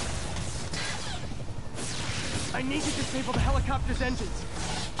 I need to disable the helicopter's engines.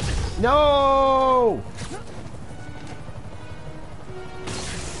 No!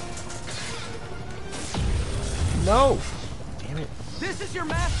 No! Damn it. This is your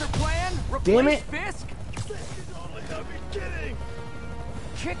master plan? Damn Replace it. Fisk? This is only the beginning.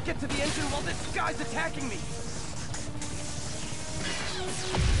 Can't get to the engine while this guy's attacking me.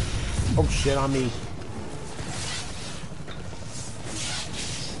 Oh shit on me.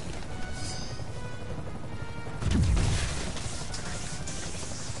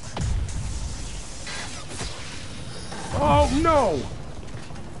 Oh no!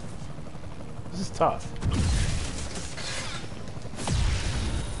 This is tough.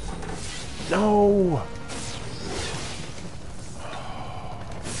 No!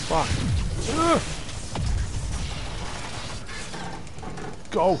 Fuck. Ugh.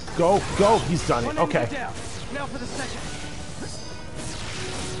 Go, go, go. He's done it. Okay. Now for the second.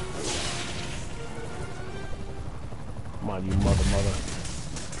 Come on, you mother.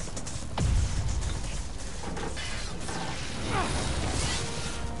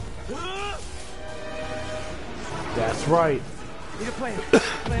 That's right. Need a plan.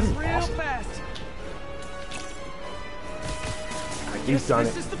 Plan real Awesome. fast. He's done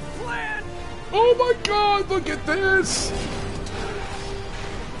This it. is the plan. Oh my god, look at this!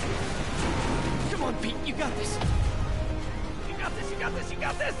 Come on, Pete, you got this. You got this, you got this, you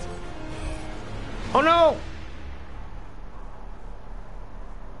got this. Oh no!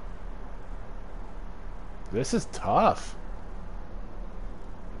 This is tough.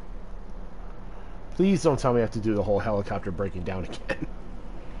 Please don't tell me I have to do the whole helicopter breaking down again.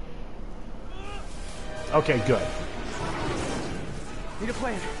 Okay, good. Need a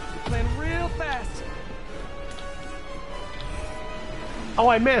plan. Plan real fast. Oh,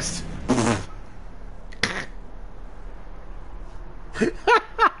 I missed!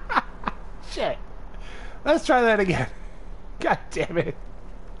 Shit. Let's try that again. God damn it.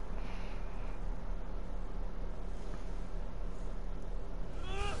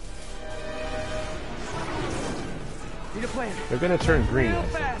 Need a plan. They're gonna turn green, Real I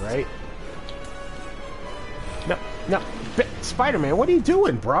think, fast. right? No. Spider-Man, what are you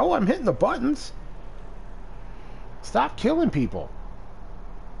doing, bro? I'm hitting the buttons. Stop killing people.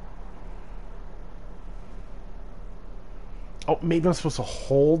 Oh, maybe I'm supposed to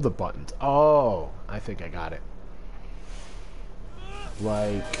hold the buttons. Oh, I think I got it.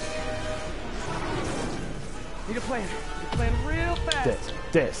 Like... Need a plan. Plan real fast.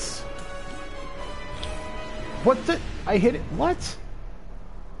 This. What the... I hit it. What?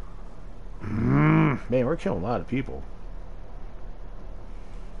 Man, we're killing a lot of people.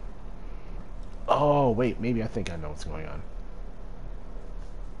 Oh, wait. Maybe I think I know what's going on.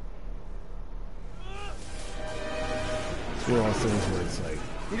 It's one of those things where it's like...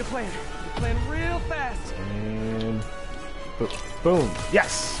 Need a plan. Plan real fast. And... Boom.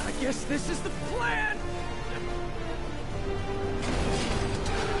 Yes! I guess this is the plan.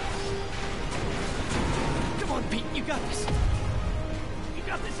 Come on, Pete, you got this. You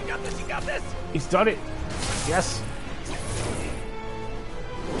got this, you got this, you got this. He's done it. Yes.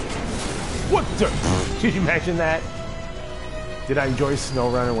 What the... Did you imagine that? Did I enjoy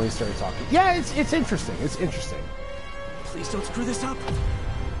SnowRunner when he started talking? Yeah, it's interesting. It's interesting. Please don't screw this up.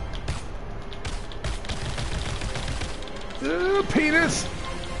 Penis!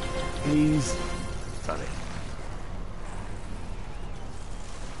 He's done it.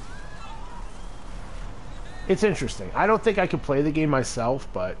 It's interesting. I don't think I could play the game myself,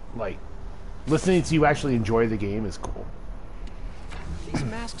 but, like, listening to you actually enjoy the game is cool. These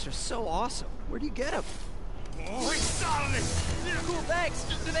masks are so awesome. Where do you get them? Oh, it's on this. Cool, thanks.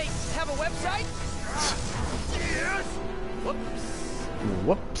 Do they have a website? Yes.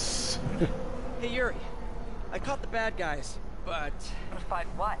 Whoops. Hey, Yuri. I caught the bad guys, but... But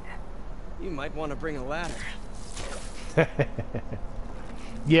what? You might want to bring a ladder.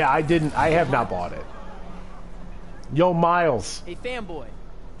 Yeah, I have not bought it. Yo, Miles. Hey, fanboy.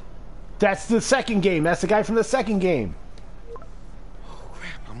 That's the second game. That's the guy from the second game. Oh,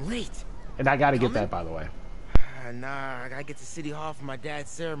 crap, I'm late. And I gotta get that, by the way. Nah, I gotta get to City Hall for my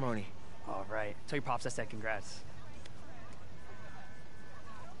dad's ceremony. All right. Tell your pops I said congrats.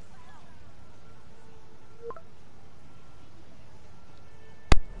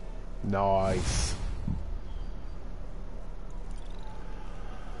 Nice.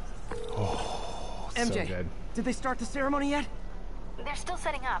 Oh, MJ, so good. did they start the ceremony yet? They're still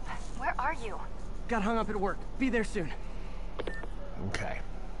setting up. Where are you? Got hung up at work. Be there soon. Okay.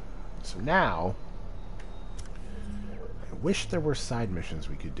 So now... I wish there were side missions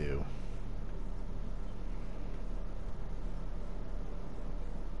we could do.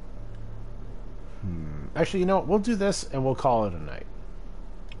 Actually, you know what? We'll do this and we'll call it a night.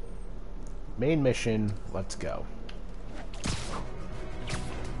 Main mission, let's go.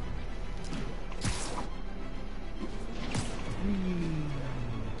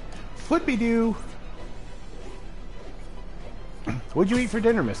 Flippy-doo! What'd you eat for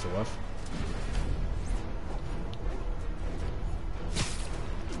dinner, Mr. Wolf?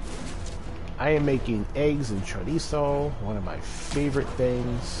 I am making eggs and chorizo, one of my favorite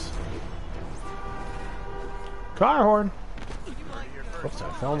things. Car horn! Oops,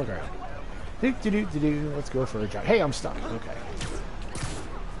 I fell on the ground. Do-do-do-do-do. Let's go for a jog. Hey, I'm stuck. Okay.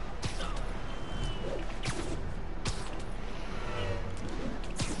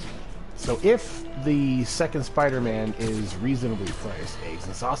 So if the second Spider-Man is reasonably priced. Eggs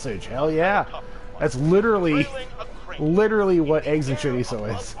and sausage, hell yeah! That's literally what eggs and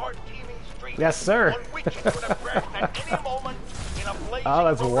chorizo is. Yes, sir. Oh,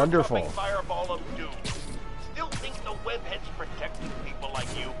 that's wonderful.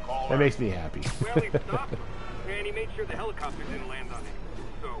 That makes me happy. Well, he stopped him, and he made sure the helicopter didn't land on him.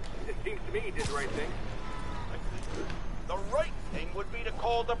 So it seems to me he did the right thing. The right thing would be to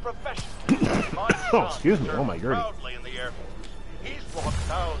call the professionals. Oh, excuse me. Oh my god. He's lost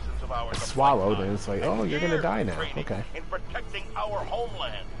thousands of hours. Swallowed, and it's like, oh, you're gonna die now. Okay. In protecting our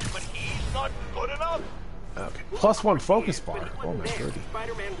homeland, but he's not good enough. Okay. +1 focus bar. Oh my god.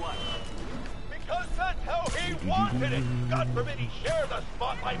 Spider-Man won. Because that's how he wanted it. God forbid he share the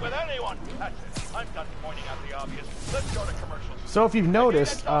spotlight with anyone. That's it. I'm done pointing out the obvious. Let's go to commercials. So if you've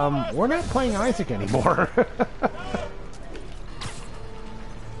noticed, we're not playing Isaac anymore.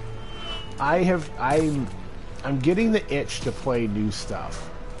 I'm getting the itch to play new stuff.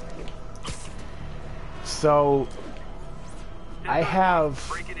 So I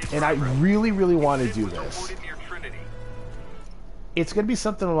have, and I really, really want to do this. It's going to be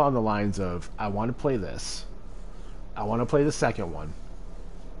something along the lines of, I want to play this. I want to play the second one.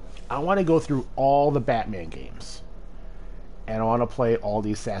 I want to go through all the Batman games. And I want to play all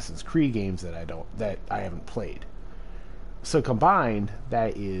the Assassin's Creed games that I haven't played. So combined,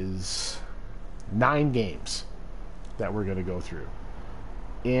 that is 9 games that we're going to go through.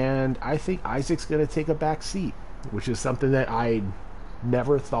 And I think Isaac's going to take a back seat, which is something that I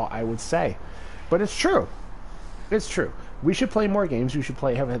never thought I would say. But it's true. It's true. We should play more games. We should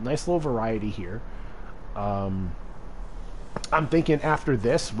have a nice little variety here. I'm thinking after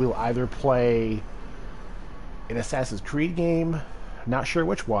this, we'll either play an Assassin's Creed game. Not sure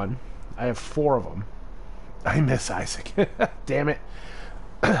which one. I have 4 of them. I miss Isaac. Damn it.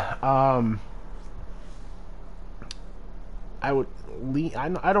 I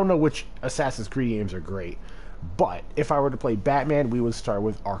don't know which Assassin's Creed games are great, but if I were to play Batman, we would start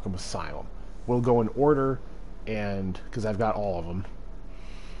with Arkham Asylum. We'll go in order, and because I've got all of them.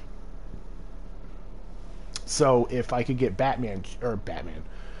 So if I could get Batman,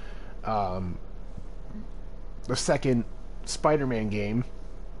 the second Spider-Man game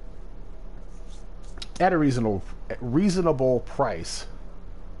at a reasonable price.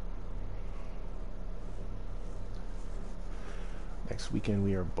 Next weekend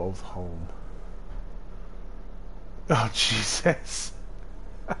we are both home. Oh Jesus.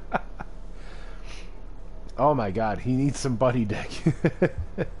 Oh my god, he needs some buddy dick.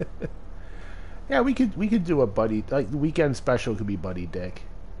 Yeah, we could do a buddy, like the weekend special could be buddy dick.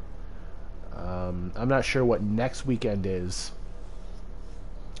 I'm not sure what next weekend is.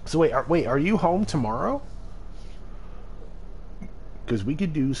 So wait, are you home tomorrow? Because we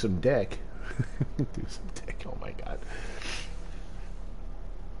could do some dick. Do some dick. Oh my god.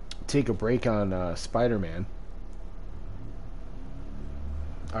 Take a break on Spider-Man.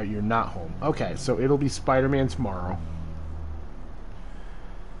 Oh, you're not home. Okay, so it'll be Spider-Man tomorrow.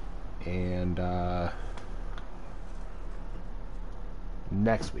 And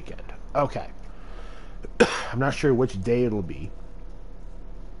next weekend. Okay. I'm not sure which day it'll be,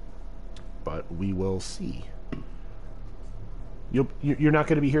 but we will see. You're not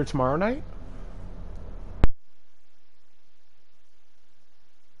going to be here tomorrow night?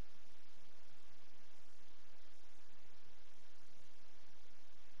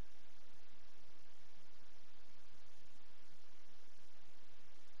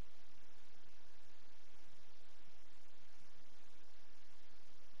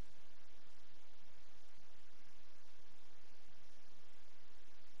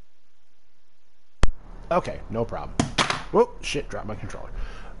 Okay, no problem. Whoa, shit, dropped my controller.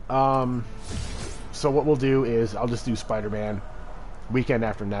 So what we'll do is I'll just do Spider-Man. Weekend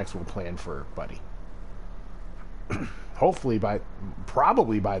after next, we'll plan for Buddy. Hopefully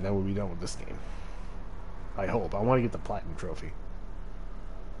probably by then we'll be done with this game. I hope. I want to get the Platinum Trophy.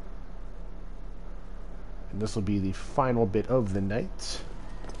 And this will be the final bit of the night.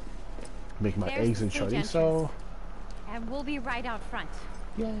 Make my eggs and chorizo. And we'll be right out front.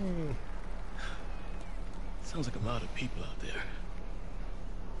 Yay. Sounds like a lot of people out there.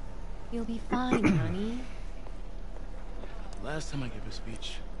 You'll be fine, honey. Last time I gave a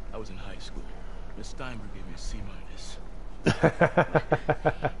speech, I was in high school. Miss Steinberg gave me a C-.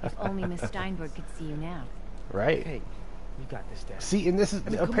 If only Miss Steinberg could see you now. Right. Hey, you got this, Dad. See, and this is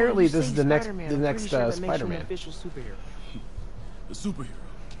apparently this is the next Spider-Man. Official superhero. A superhero.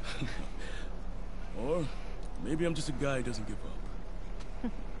 Or maybe I'm just a guy who doesn't give up.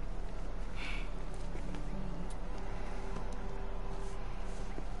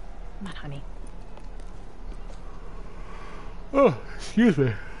 Come on, honey. Oh, excuse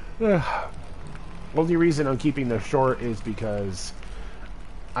me. Only reason I'm keeping this short is because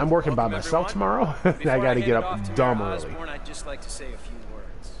I'm working by myself tomorrow. I got to get up dumb early. I'd just like to say a few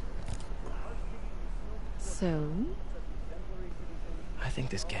words. So? I think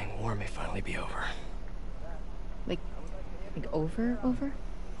this gang war may finally be over. Like over?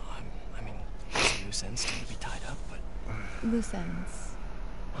 I mean, some loose ends need to be tied up, but... Loose ends.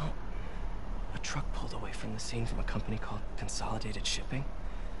 Well, a truck pulled away from the scene from a company called Consolidated Shipping.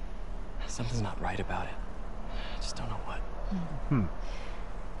 Something's not right about it. I just don't know what.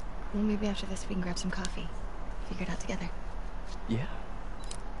 Well, maybe after this we can grab some coffee. Figure it out together. Yeah.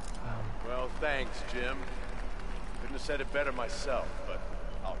 Well, thanks, Jim. Couldn't have said it better myself, but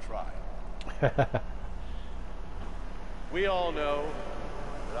I'll try. We all know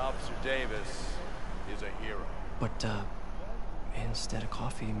that Officer Davis is a hero. But, instead of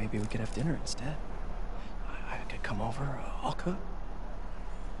coffee, maybe we could have dinner instead. I could come over, I'll cook.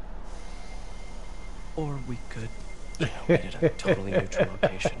 Or we could, meet at a totally neutral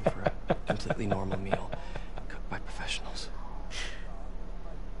location for a completely normal meal, cooked by professionals.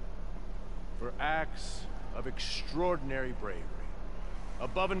 For acts of extraordinary bravery,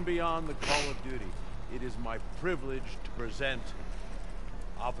 above and beyond the call of duty, it is my privilege to present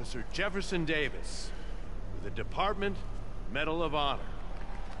Officer Jefferson Davis with the Department Medal of Honor.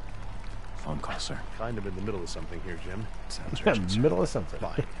 Phone call, sir. Kind of in the middle of something here, Jim. Sounds urgent, sir. Middle of something.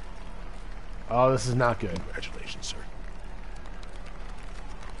 Fine. Oh, this is not good. Congratulations, sir.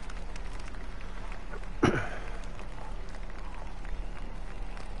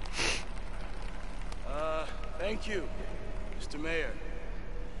 Thank you, Mr. Mayor.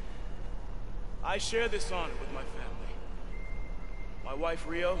 I share this honor with my family. My wife,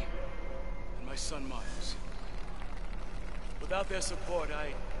 Rio, and my son, Miles. Without their support,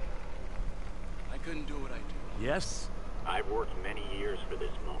 I couldn't do what I do. Yes? I've worked many years for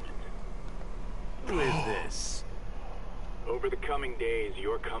this moment. Who is this? Over the coming days,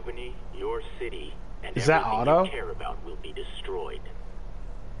 your company, your city, and is that everything Otto? you care about will be destroyed.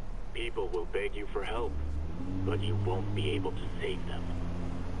 People will beg you for help, but you won't be able to save them.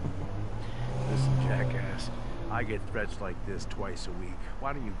 Listen, jackass. I get threats like this twice a week.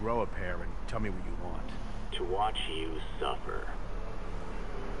 Why don't you grow a pair and tell me what you want? To watch you suffer.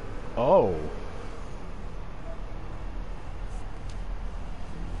 Oh.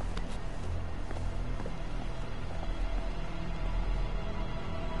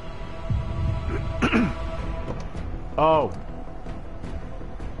 Oh.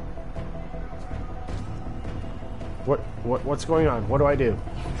 What's going on? What do I do?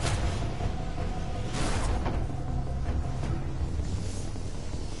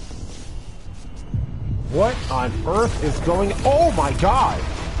 What on earth is going? Oh my god!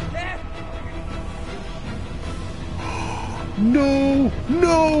 No!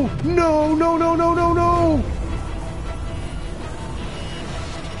 No! No! No! No! No! No! No!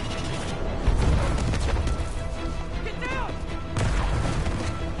 Get down!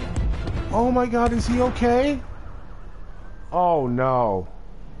 Oh my god, is he okay? Oh no.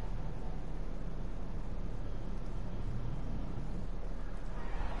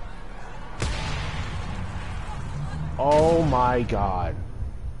 Oh my god.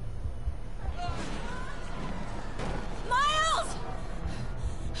 Miles!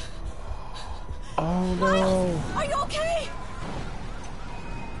 Oh no. Miles, are you okay?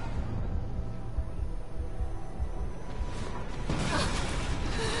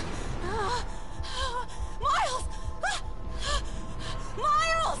 Miles!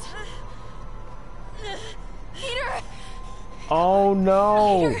 Miles! Peter! Oh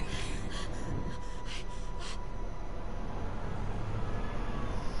no. Peter.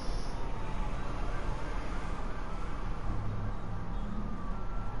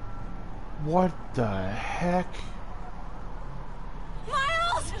 What the heck?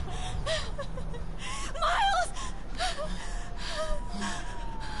 Miles! Miles!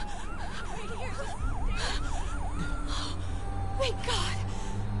 Right here. Thank God.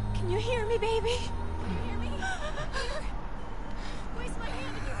 Can you hear me, baby? Can you hear me? Here. Place my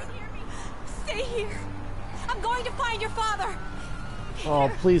hand if you can hear me. Stay here. I'm going to find your father. Oh,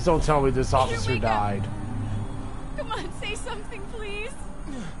 please don't tell me this officer died. Come on, say something, please.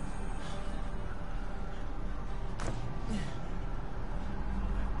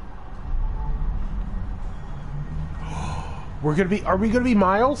 Are we gonna be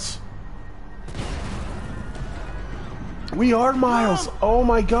Miles? We are Miles! Mom. Oh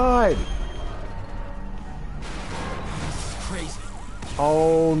my god! This is crazy.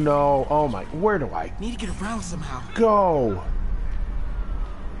 Oh no, oh my, where do I Need to get around somehow. go?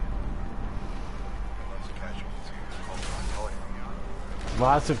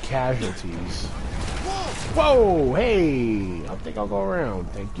 Lots of casualties. Whoa! Hey! I think I'll go around.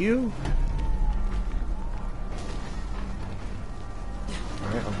 Thank you.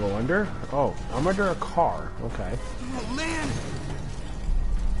 Alright, I'll go under. Oh, I'm under a car. Okay. Oh, man!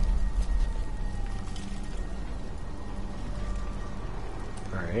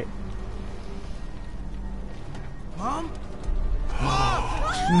 Alright. Mom?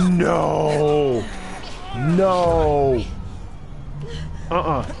 No! No!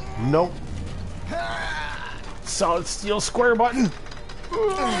 Nope. Solid steel square button.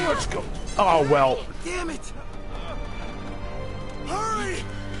 Let's go. Oh, well. Damn it! Hurry!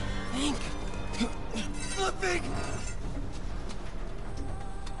 Think. Flipping!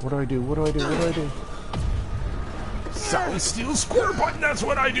 What do I do? What do I do? What do I do? Solid steel square button. That's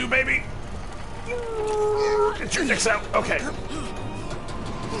what I do, baby. Get your dicks out. Okay.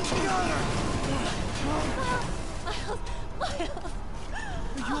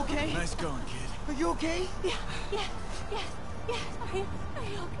 Are you okay? Nice going, kid. Are you okay? Yeah. Are you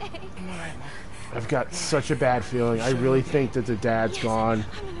okay? I'm alright. I've got such a bad feeling. I really think that the dad's gone.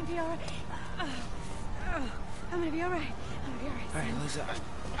 I'm gonna be alright. I'm gonna be alright. Alright, Lisa,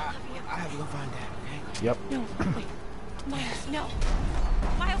 I have to go find Dad, okay? Yep. No, wait. Miles, no.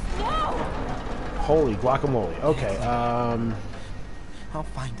 Miles, no! Holy guacamole. Okay, I'll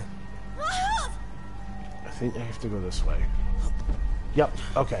find him. Miles! I think I have to go this way. Yep.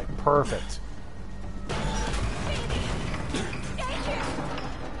 Okay, perfect.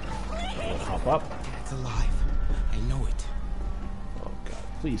 I'll hop up. Dad's alive. I know it. Oh god,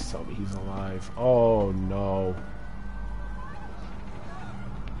 please tell me he's alive. Oh no.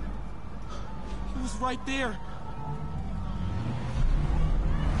 He was right there.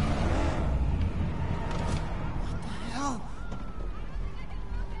 What the hell?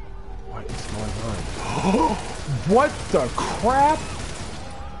 What is going on? What the crap?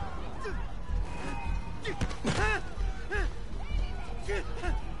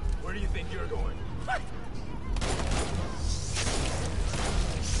 Where do you think you're going?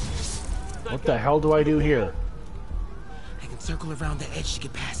 What the hell do I do here? I can circle around the edge to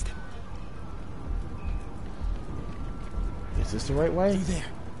get past him. Is this the right way? Through there.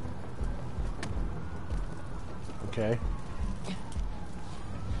 Okay.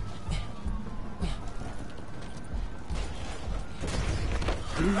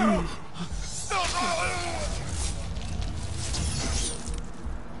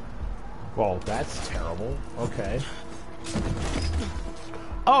 Well, that's terrible. Okay.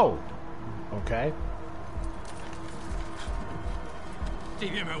 Oh! Okay. 这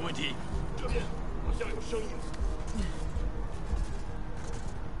边没有问题。这边好像有声音。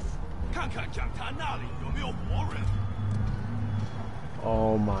看看讲台那里有没有活人。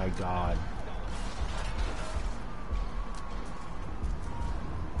 Oh my god.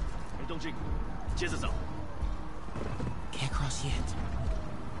 没动静，接着走。 Can't cross yet.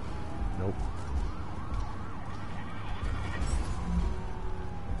 Nope.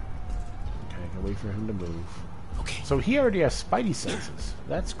 Okay, I can wait for him to move. Okay. So he already has Spidey senses.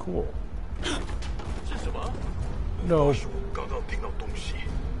 That's cool. 是什么？ No. 刚刚听到东西。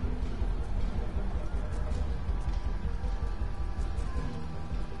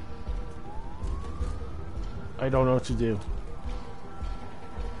 I don't know what to do.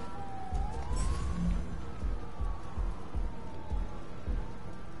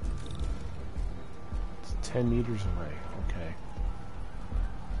 It's 10 meters away. Okay.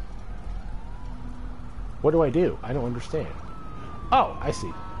 What do I do? I don't understand. Oh, I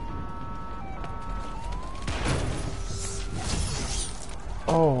see.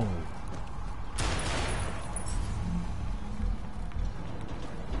 Oh.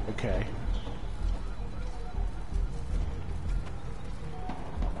 Okay.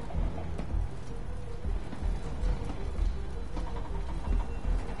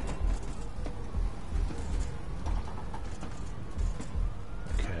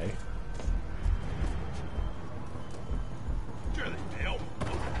 Okay.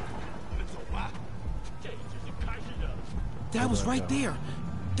 Dad was right there.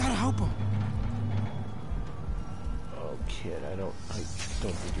 Gotta help him. Oh, kid, I don't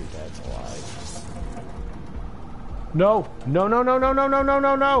think your dad's alive. No! No, no, no, no, no, no, no,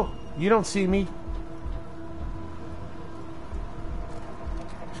 no, no! You don't see me.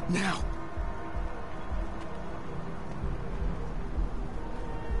 Now.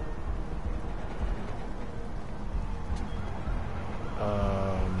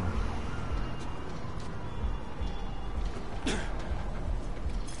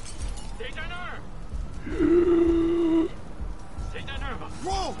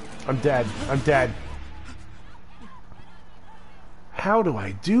 I'm dead. I'm dead. How do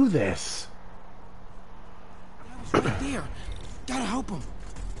I do this? I was right there. Gotta help him.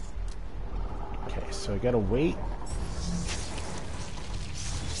 Okay, so I gotta wait.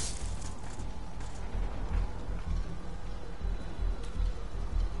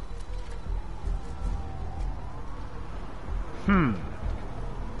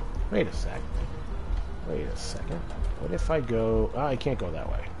 Wait a sec. Wait a second. What if I go... Oh, I can't go that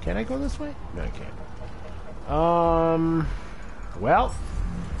way. Can I go this way? No, I can't. Well...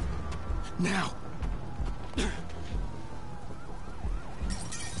 Now! I'm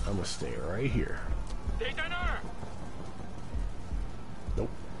gonna stay right here. Nope.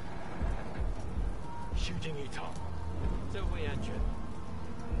 修正一套，这会安全。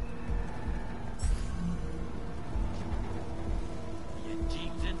眼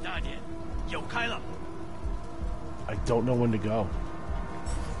睛睁大点，有开了。 I don't know when to go.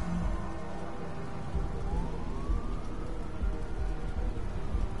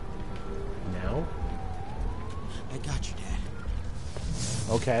 Now? I got you, Dad.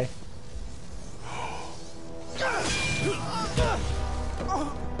 Okay.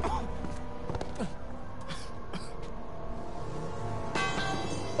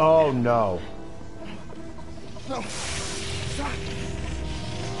 Oh no. No. Stop.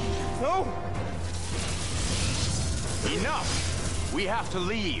 No. Enough! We have to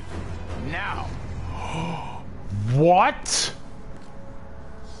leave. Now. What?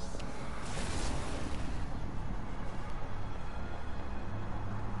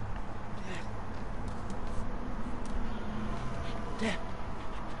 Dad.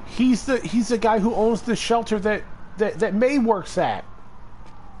 He's the guy who owns the shelter that May works at.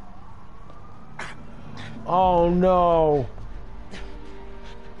 Oh no.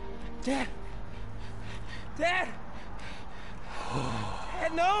 Dad. Dad.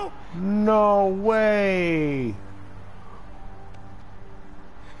 Dad, no. No way.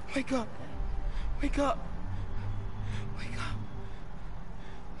 Wake up. Wake up. Wake up.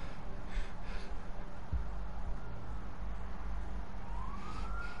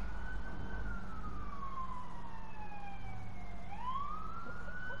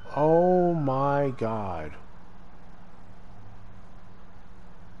 Oh my God.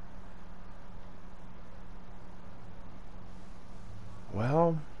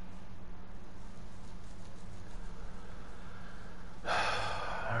 Well, all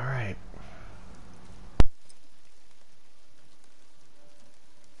right.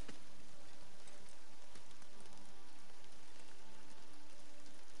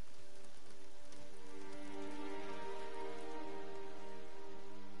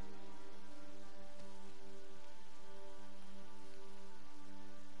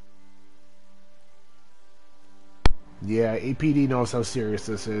 Yeah, APD knows how serious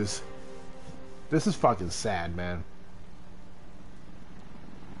this is. This is fucking sad, man.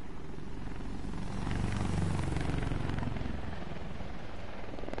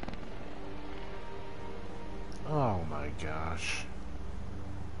 Oh my gosh.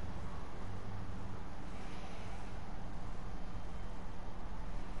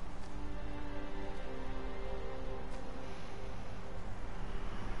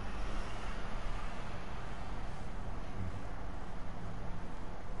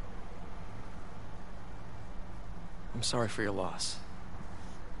 I'm sorry for your loss.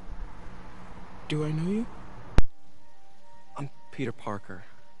 Do I know you? I'm Peter Parker.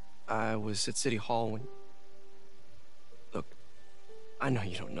 I was at City Hall when... Look, I know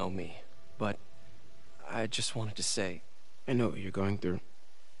you don't know me, but I just wanted to say... I know what you're going through.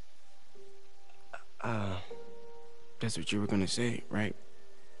 That's what you were gonna say, right?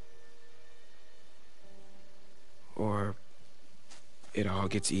 Or it all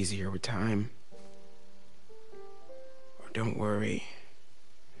gets easier with time. Or don't worry.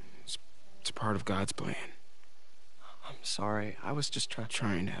 It's a part of God's plan. I'm sorry. I was just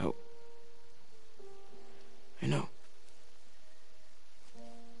trying to help. I know.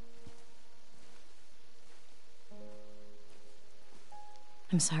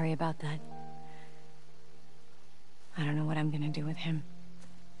 I'm sorry about that. I don't know what I'm gonna do with him.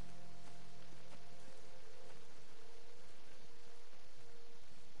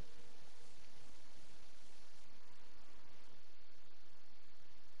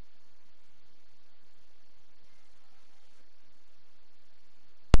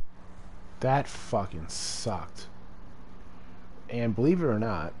 That fucking sucked. And believe it or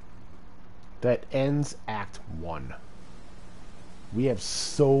not, that ends Act 1. We have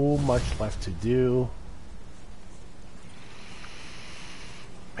so much left to do.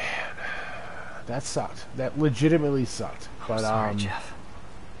 Man, that sucked. That legitimately sucked. But I'm sorry, Jeff.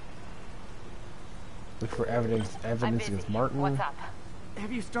 Look for evidence against Martin. What's up?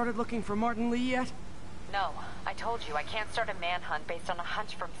 Have you started looking for Martin Lee yet? No, I told you I can't start a manhunt based on a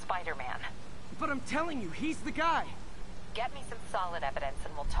hunch from Spider-Man. But I'm telling you, he's the guy. Get me some solid evidence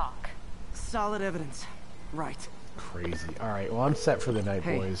and we'll talk. Solid evidence. Right. Crazy. Alright, well I'm set for the night,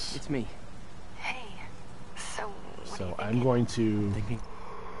 hey, boys. It's me. Hey, so So I'm going to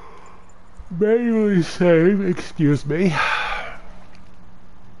manually save, excuse me.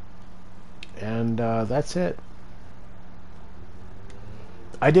 And that's it.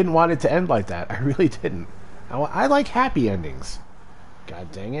 I didn't want it to end like that. I really didn't. I like happy endings.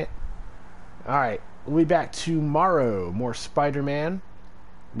 God dang it. Alright, we'll be back tomorrow. More Spider-Man.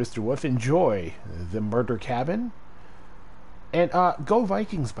 Mr. Wolf, enjoy the murder cabin. And go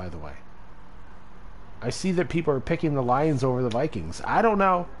Vikings, by the way. I see that people are picking the Lions over the Vikings. I don't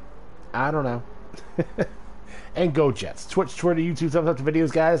know. I don't know. And go Jets. Twitch, Twitter, YouTube, thumbs up to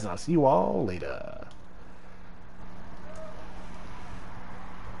videos, guys. And I'll see you all later.